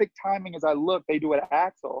 perfect timing as I look, they do an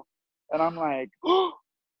axle. And I'm like, oh,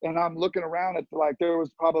 and I'm looking around at like, there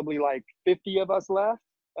was probably like 50 of us left.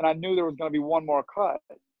 And I knew there was going to be one more cut.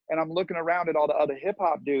 And I'm looking around at all the other hip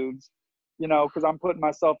hop dudes, you know, because I'm putting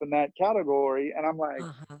myself in that category. And I'm like,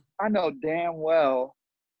 I know damn well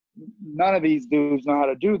none of these dudes know how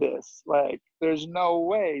to do this. Like, there's no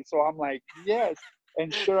way. So I'm like, yes.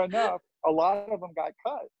 And sure enough, a lot of them got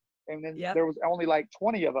cut. And then there was only like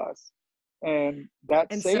 20 of us. And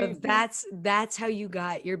so that's how you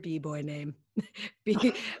got your B-boy name.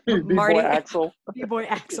 B-boy Axel. B-boy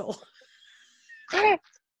Axel.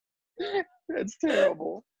 That's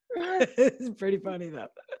terrible. It's pretty funny though.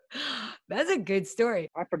 That's a good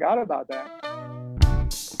story. I forgot about that.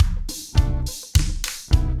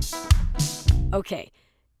 Okay,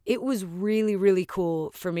 it was really, really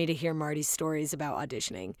cool for me to hear Marty's stories about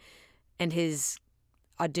auditioning and his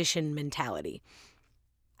audition mentality.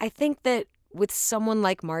 I think that with someone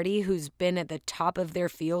like Marty, who's been at the top of their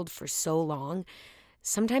field for so long,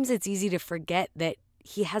 sometimes it's easy to forget that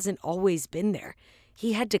he hasn't always been there.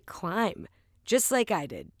 He had to climb, just like I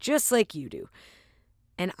did, just like you do.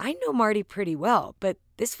 And I know Marty pretty well, but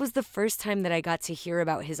this was the first time that I got to hear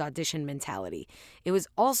about his audition mentality. It was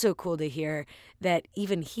also cool to hear that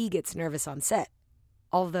even he gets nervous on set,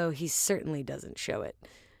 although he certainly doesn't show it.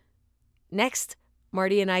 Next,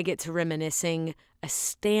 Marty and I get to reminiscing a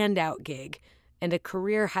standout gig and a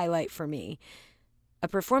career highlight for me, a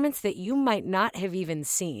performance that you might not have even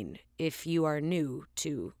seen if you are new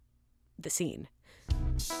to the scene.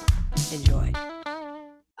 Enjoy.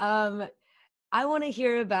 Um, I want to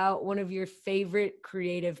hear about one of your favorite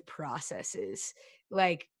creative processes.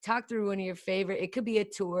 Like, talk through one of your favorite. It could be a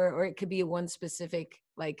tour, or it could be one specific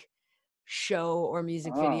like show or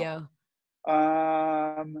music Oh, video.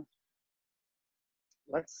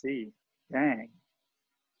 let's see. Dang.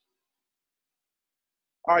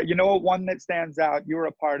 All right, you know what? One that stands out, you were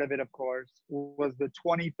a part of it, of course, was the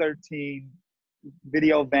 2013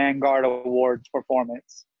 Video Vanguard Awards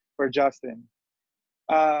performance for Justin.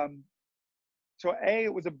 Um, so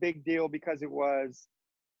it was a big deal because it was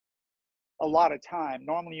a lot of time.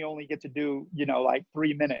 Normally, you only get to do, like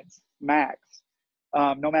 3 minutes max,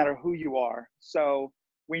 no matter who you are. So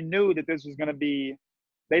we knew that this was going to be,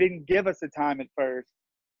 they didn't give us the time at first,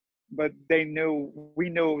 but we knew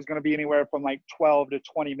it was going to be anywhere from like 12 to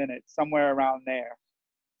 20 minutes, somewhere around there.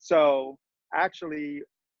 So actually,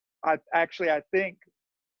 I think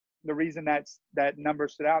the reason that number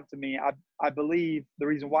stood out to me, I believe the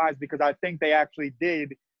reason why is because I think they actually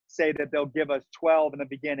did say that they'll give us 12 in the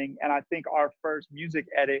beginning, and I think our first music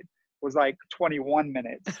edit was like 21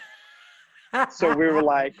 minutes. So we were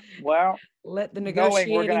like, well, Let the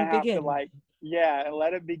knowing we're gonna negotiating have to begin. like, yeah, and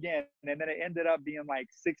let it begin, and then it ended up being like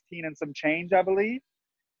 16 and some change, I believe.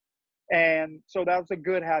 And so that was a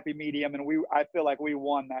good happy medium, and I feel like we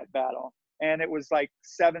won that battle. And it was like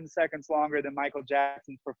 7 seconds longer than Michael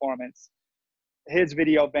Jackson's performance, his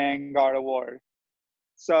Video Vanguard Award.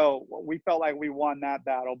 So we felt like we won that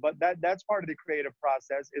battle. But that's part of the creative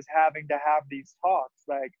process, is having to have these talks,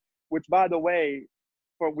 like, which, by the way,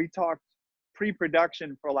 we talked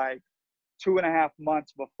pre-production for like 2.5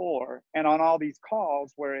 months before, and on all these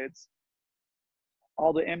calls where it's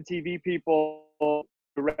all the MTV people,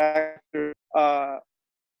 director,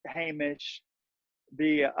 Hamish,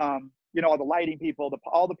 the all the lighting people,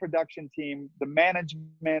 all the production team, the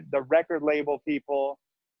management, the record label people,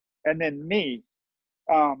 and then me.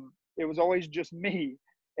 It was always just me,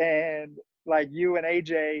 and like you and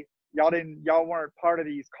AJ, y'all weren't part of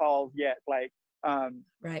these calls yet.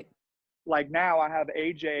 Right. Like now I have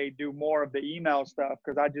AJ do more of the email stuff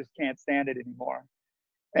because I just can't stand it anymore,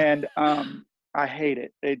 and I hate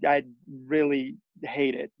it. I really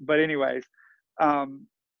hate it. But anyways,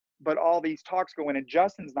 but all these talks go in, and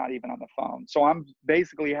Justin's not even on the phone, so I'm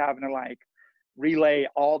basically having to like relay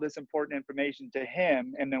all this important information to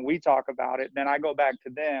him, and then we talk about it. Then I go back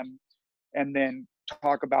to them, and then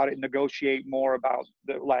talk about it and negotiate more about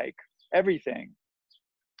the like everything.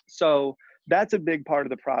 So that's a big part of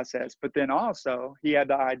the process. But then also he had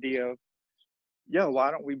the idea of, yo,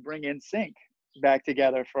 why don't we bring NSYNC back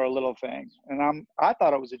together for a little thing? And I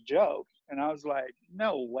thought it was a joke, and I was like,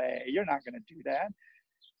 no way, you're not going to do that.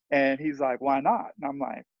 And he's like, why not? And I'm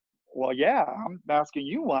like, well, yeah, I'm asking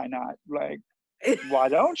you why not, like, why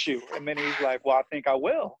don't you? And then he's like, well, I think I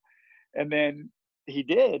will. And then he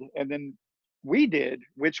did, and then we did,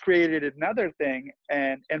 which created another thing.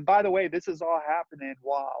 And by the way, this is all happening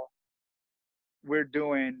while we're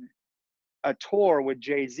doing a tour with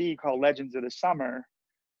Jay-Z called Legends of the Summer.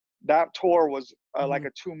 That tour was like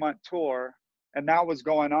a 2-month tour, and that was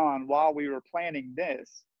going on while we were planning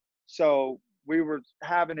this. So we were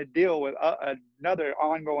having to deal with another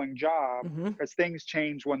ongoing job, because things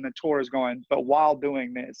change when the tour is going, but while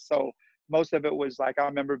doing this. So most of it was like, I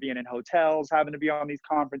remember being in hotels, having to be on these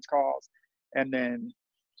conference calls, and then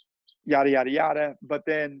yada, yada, yada. But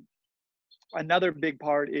then another big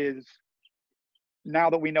part is,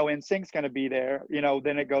 now that we know NSYNC's going to be there,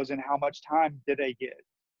 then it goes in, how much time did they get?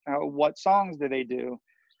 What songs do they do?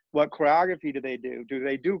 What choreography do they do? Do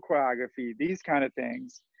they do choreography? These kind of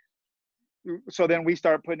things. So then we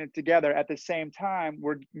start putting it together. At the same time,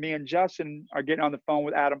 me and Justin are getting on the phone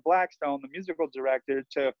with Adam Blackstone, the musical director,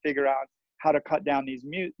 to figure out how to cut down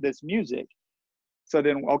this music. So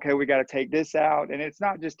then, okay, we got to take this out. And it's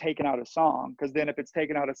not just taking out a song, because then if it's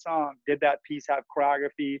taking out a song, did that piece have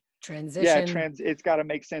choreography? Transition. Yeah, it's got to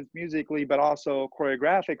make sense musically, but also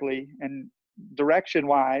choreographically and direction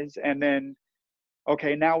wise. And then,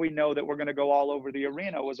 okay, now we know that we're going to go all over the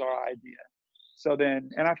arena, was our idea. So then,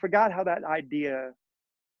 and I forgot how that idea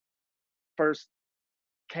first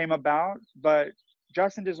came about, but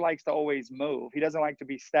Justin just likes to always move. He doesn't like to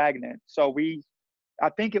be stagnant. So I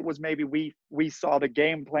think it was maybe we saw the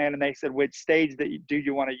game plan, and they said, which stage do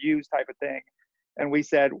you want to use, type of thing. And we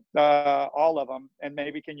said, all of them. And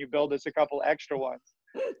maybe can you build us a couple extra ones?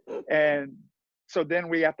 And so then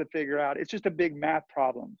we have to figure out, it's just a big math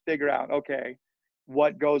problem. Figure out, okay,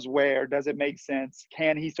 what goes where? Does it make sense?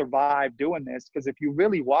 Can he survive doing this? Because if you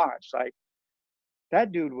really watch, like,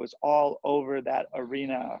 that dude was all over that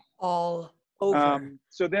arena. All over.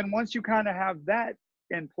 So then once you kind of have that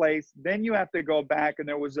in place, then you have to go back. And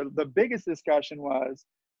there was the biggest discussion was,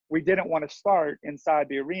 we didn't want to start inside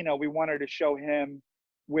the arena. We wanted to show him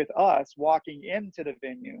with us walking into the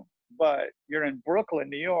venue. But you're in Brooklyn,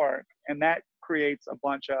 New York, and that creates a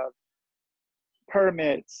bunch of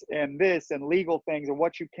permits and this and legal things and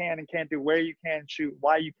what you can and can't do, where you can shoot,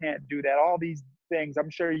 why you can't do that, all these things. I'm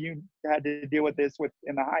sure you had to deal with this with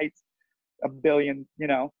in the Heights a billion, you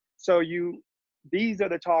know. So these are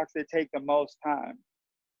the talks that take the most time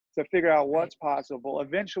to figure out what's possible.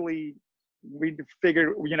 Eventually we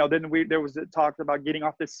figured, you know, then there was talks about getting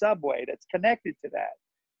off the subway that's connected to that.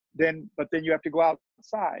 But then you have to go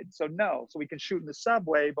outside. So we can shoot in the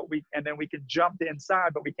subway, and then we can jump to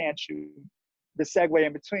inside, but we can't shoot the segue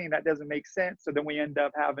in between. That doesn't make sense. So then we end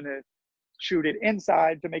up having to shoot it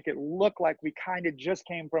inside to make it look like we kind of just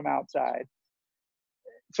came from outside.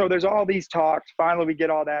 So there's all these talks. Finally, we get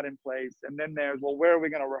all that in place. And then there's, well, where are we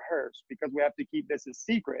going to rehearse? Because we have to keep this a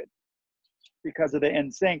secret because of the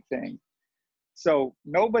NSYNC thing. So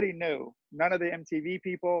nobody knew. None of the MTV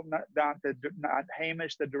people, not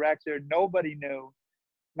Hamish, the director, nobody knew.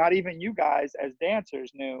 Not even you guys as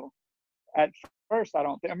dancers knew. At first, I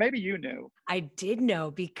don't think, or maybe you knew. I did know,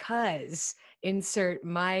 because insert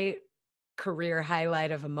my career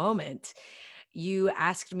highlight of a moment, you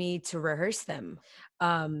asked me to rehearse them.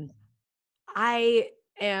 I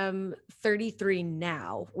am 33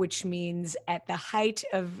 now, which means at the height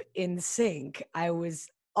of NSYNC, I was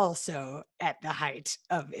also at the height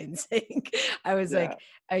of NSYNC. I was like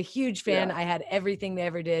a huge fan. Yeah. I had everything they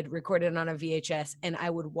ever did recorded on a VHS, and I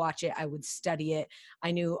would watch it. I would study it.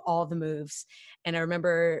 I knew all the moves. And I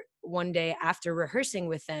remember one day after rehearsing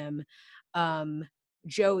with them,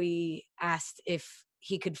 Joey asked if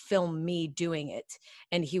he could film me doing it,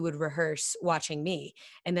 and he would rehearse watching me.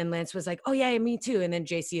 And then Lance was like, oh yeah, me too. And then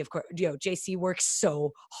JC, of course, JC works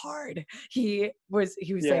so hard. He was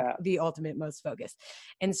like the ultimate most focused.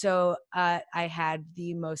 And so I had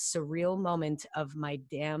the most surreal moment of my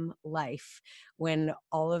damn life when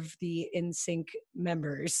all of the NSYNC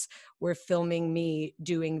members were filming me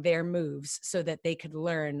doing their moves so that they could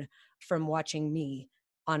learn from watching me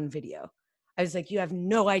on video. I was like, you have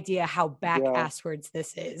no idea how back-asswards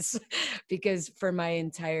this is, because for my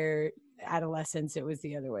entire adolescence, it was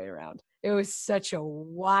the other way around. It was such a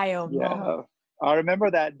wild moment. I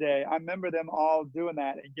remember that day. I remember them all doing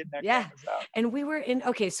that and getting their cameras out. And we were in,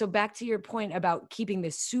 okay, so back to your point about keeping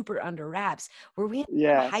this super under wraps. Were we in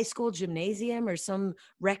a high school gymnasium or some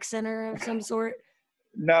rec center of some sort?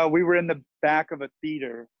 No, we were in the back of a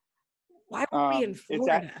theater. Why were we in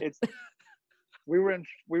Florida? We were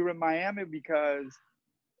in Miami because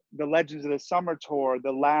the Legends of the Summer tour,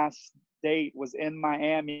 the last date was in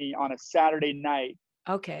Miami on a Saturday night.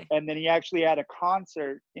 Okay. And then he actually had a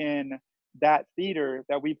concert in that theater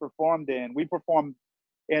that we performed in. We performed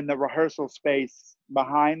in the rehearsal space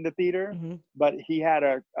behind the theater, but he had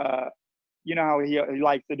you know how he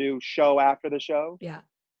likes to do show after the show? Yeah.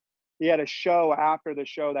 He had a show after the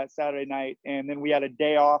show that Saturday night, and then we had a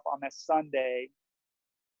day off on that Sunday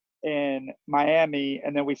in Miami,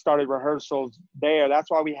 and then we started rehearsals there.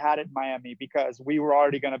 That's why we had it in Miami, because we were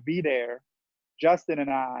already going to be there, Justin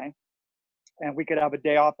and I, and we could have a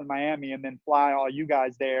day off in Miami and then fly all you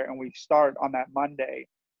guys there, and we start on that Monday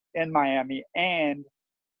in Miami. And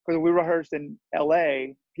because we rehearsed in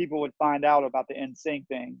LA, people would find out about the NSYNC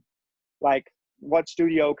thing. Like, what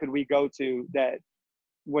studio could we go to that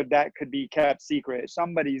could be kept secret?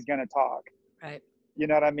 Somebody's going to talk. Right. You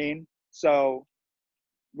know what I mean? So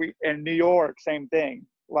we in New York, same thing.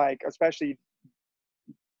 Like, especially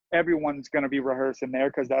everyone's going to be rehearsing there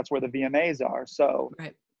because that's where the VMAs are. So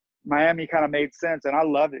Miami kind of made sense, and I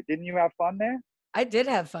loved it. Didn't you have fun there? I did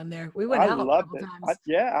have fun there. We went out a couple times.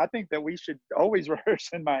 I think that we should always rehearse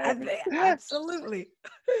in Miami. Absolutely.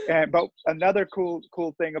 But another cool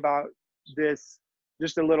thing about this,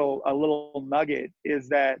 just a little nugget, is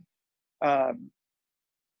that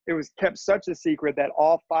it was kept such a secret that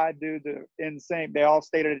all 5 dudes are NSYNC. They all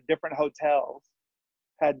stayed at different hotels,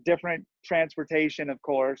 had different transportation, of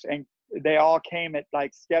course, and they all came at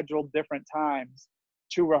like scheduled different times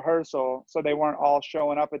to rehearsal, so they weren't all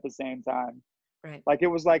showing up at the same time. Right. Like, it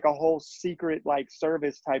was like a whole secret like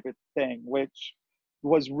service type of thing, which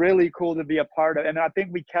was really cool to be a part of. And I think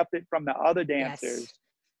we kept it from the other dancers.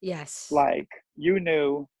 Yes. Like, you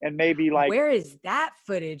knew, and maybe like, where is that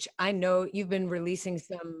footage? I know you've been releasing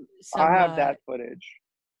some I have that footage.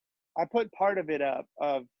 I put part of it up,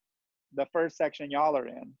 of the first section y'all are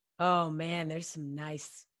in. Oh man, there's some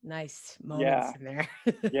nice moments in there.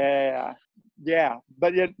 Yeah.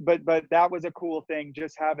 But that was a cool thing,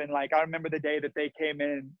 just having, like, I remember the day that they came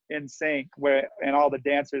in sync, and all the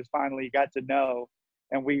dancers finally got to know,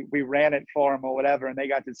 and we ran it for them or whatever, and they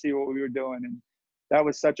got to see what we were doing, and That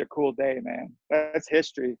was such a cool day, man. That's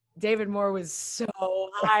history. David Moore was so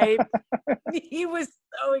hyped. He was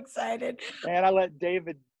so excited. And I let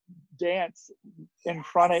David dance in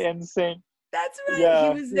front of NSYNC. That's right.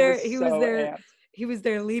 Yeah, He was there. He was so there. amped. He was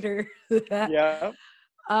their leader. Yeah.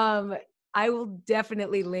 I will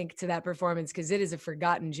definitely link to that performance because it is a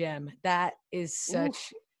forgotten gem. That is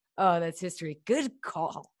such, that's history. Good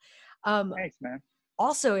call. Thanks, man.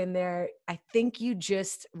 Also in there, I think you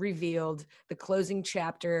just revealed the closing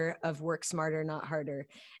chapter of Work Smarter, Not Harder.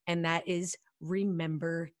 And that is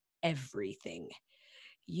remember everything.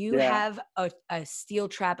 You have a steel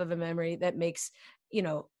trap of a memory that makes,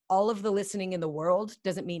 all of the listening in the world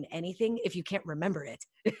doesn't mean anything if you can't remember it.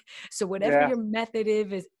 So whatever your method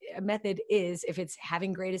is, if it's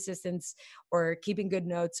having great assistance or keeping good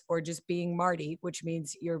notes or just being Marty, which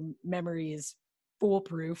means your memory is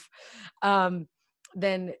foolproof,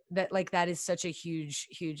 then that is such a huge,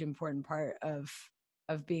 huge important part of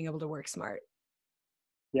being able to work smart.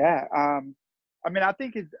 Yeah. I mean,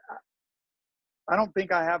 I don't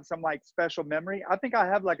think I have some like special memory. I think I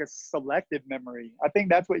have like a selective memory. I think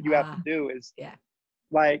that's what you have to do is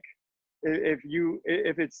like,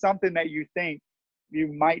 if it's something that you think you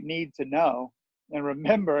might need to know and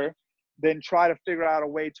remember, then try to figure out a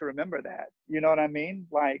way to remember that. You know what I mean?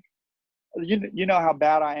 Like, you know how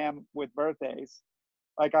bad I am with birthdays.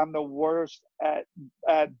 Like I'm the worst at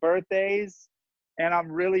birthdays, and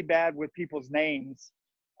I'm really bad with people's names.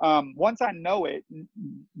 Once I know it,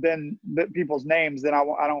 then people's names, then I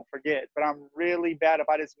don't forget. But I'm really bad if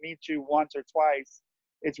I just meet you once or twice.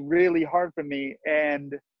 It's really hard for me,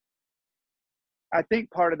 and I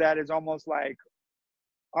think part of that is almost like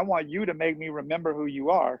I want you to make me remember who you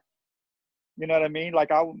are. You know what I mean?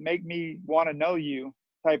 Like I'll make me want to know you,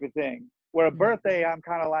 type of thing. Where a birthday, I'm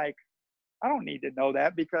kind of like, I don't need to know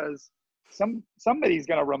that because somebody's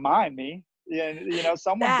gonna remind me.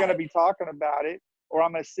 Someone's gonna be talking about it. Or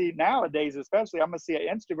I'm going to see nowadays, especially, I'm going to see an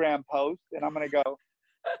Instagram post and I'm going to go,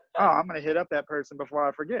 oh, I'm going to hit up that person before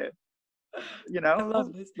I forget. I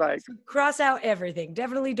love this. Like, so cross out everything.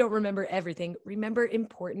 Definitely don't remember everything. Remember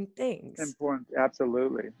important things. Important.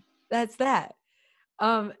 Absolutely. That's that.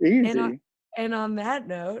 Easy. And on that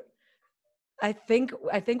note, I think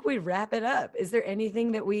we wrap it up. Is there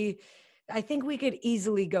anything that I think we could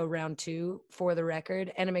easily go round 2 for the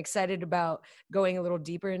record. And I'm excited about going a little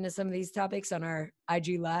deeper into some of these topics on our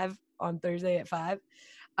IG Live on Thursday at 5.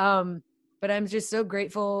 But I'm just so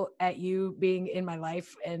grateful at you being in my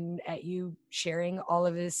life and at you sharing all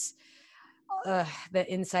of this. The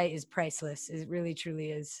insight is priceless. It really,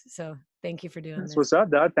 truly is. So thank you for doing this. What's up,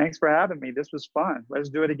 Doug? Thanks for having me. This was fun. Let's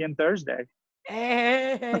do it again Thursday.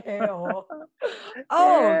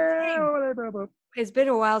 It's been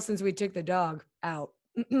a while since we took the dog out.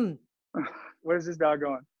 Where's this dog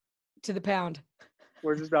going? To the pound.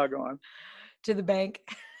 Where's this dog going? To the bank.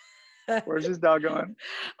 Where's this dog going?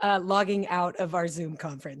 Logging out of our Zoom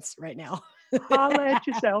conference right now. Holla at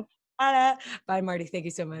yourself. Bye, Marty. Thank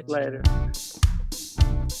you so much. Later.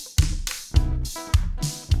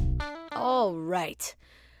 All right.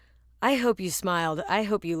 I hope you smiled. I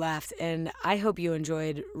hope you laughed. And I hope you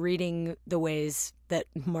enjoyed reading the ways that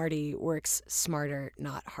Marty works smarter,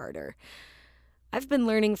 not harder. I've been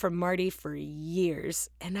learning from Marty for years,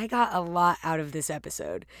 and I got a lot out of this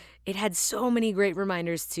episode. It had so many great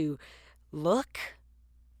reminders to look,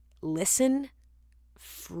 listen,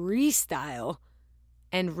 freestyle,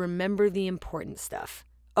 and remember the important stuff.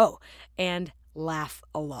 Oh, and laugh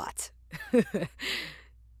a lot.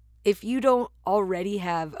 If you don't already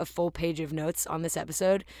have a full page of notes on this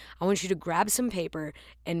episode, I want you to grab some paper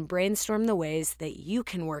and brainstorm the ways that you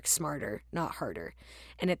can work smarter, not harder.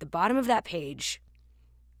 And at the bottom of that page,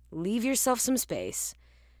 leave yourself some space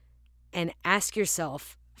and ask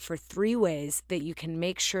yourself for 3 ways that you can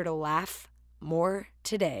make sure to laugh more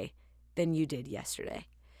today than you did yesterday.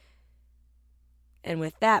 And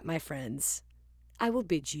with that, my friends, I will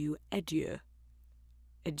bid you adieu.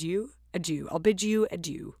 Adieu? Adieu. I'll bid you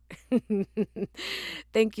adieu.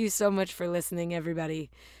 Thank you so much for listening,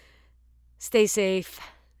 everybody. Stay safe,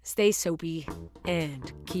 stay soapy,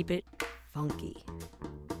 and keep it funky.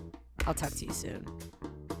 I'll talk to you soon.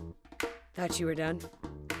 Thought you were done?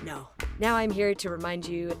 No. Now I'm here to remind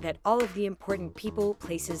you that all of the important people,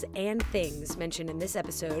 places, and things mentioned in this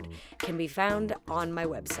episode can be found on my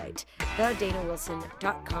website,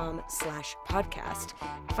 thedanawilson.com/podcast.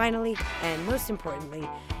 Finally, and most importantly,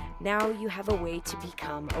 now you have a way to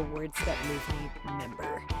become a Words That Move Me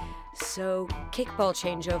member. So kickball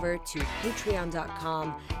changeover to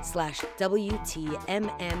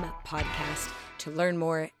patreon.com/WTMM podcast to learn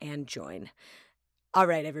more and join. All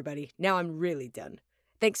right, everybody. Now I'm really done.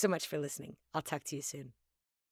 Thanks so much for listening. I'll talk to you soon.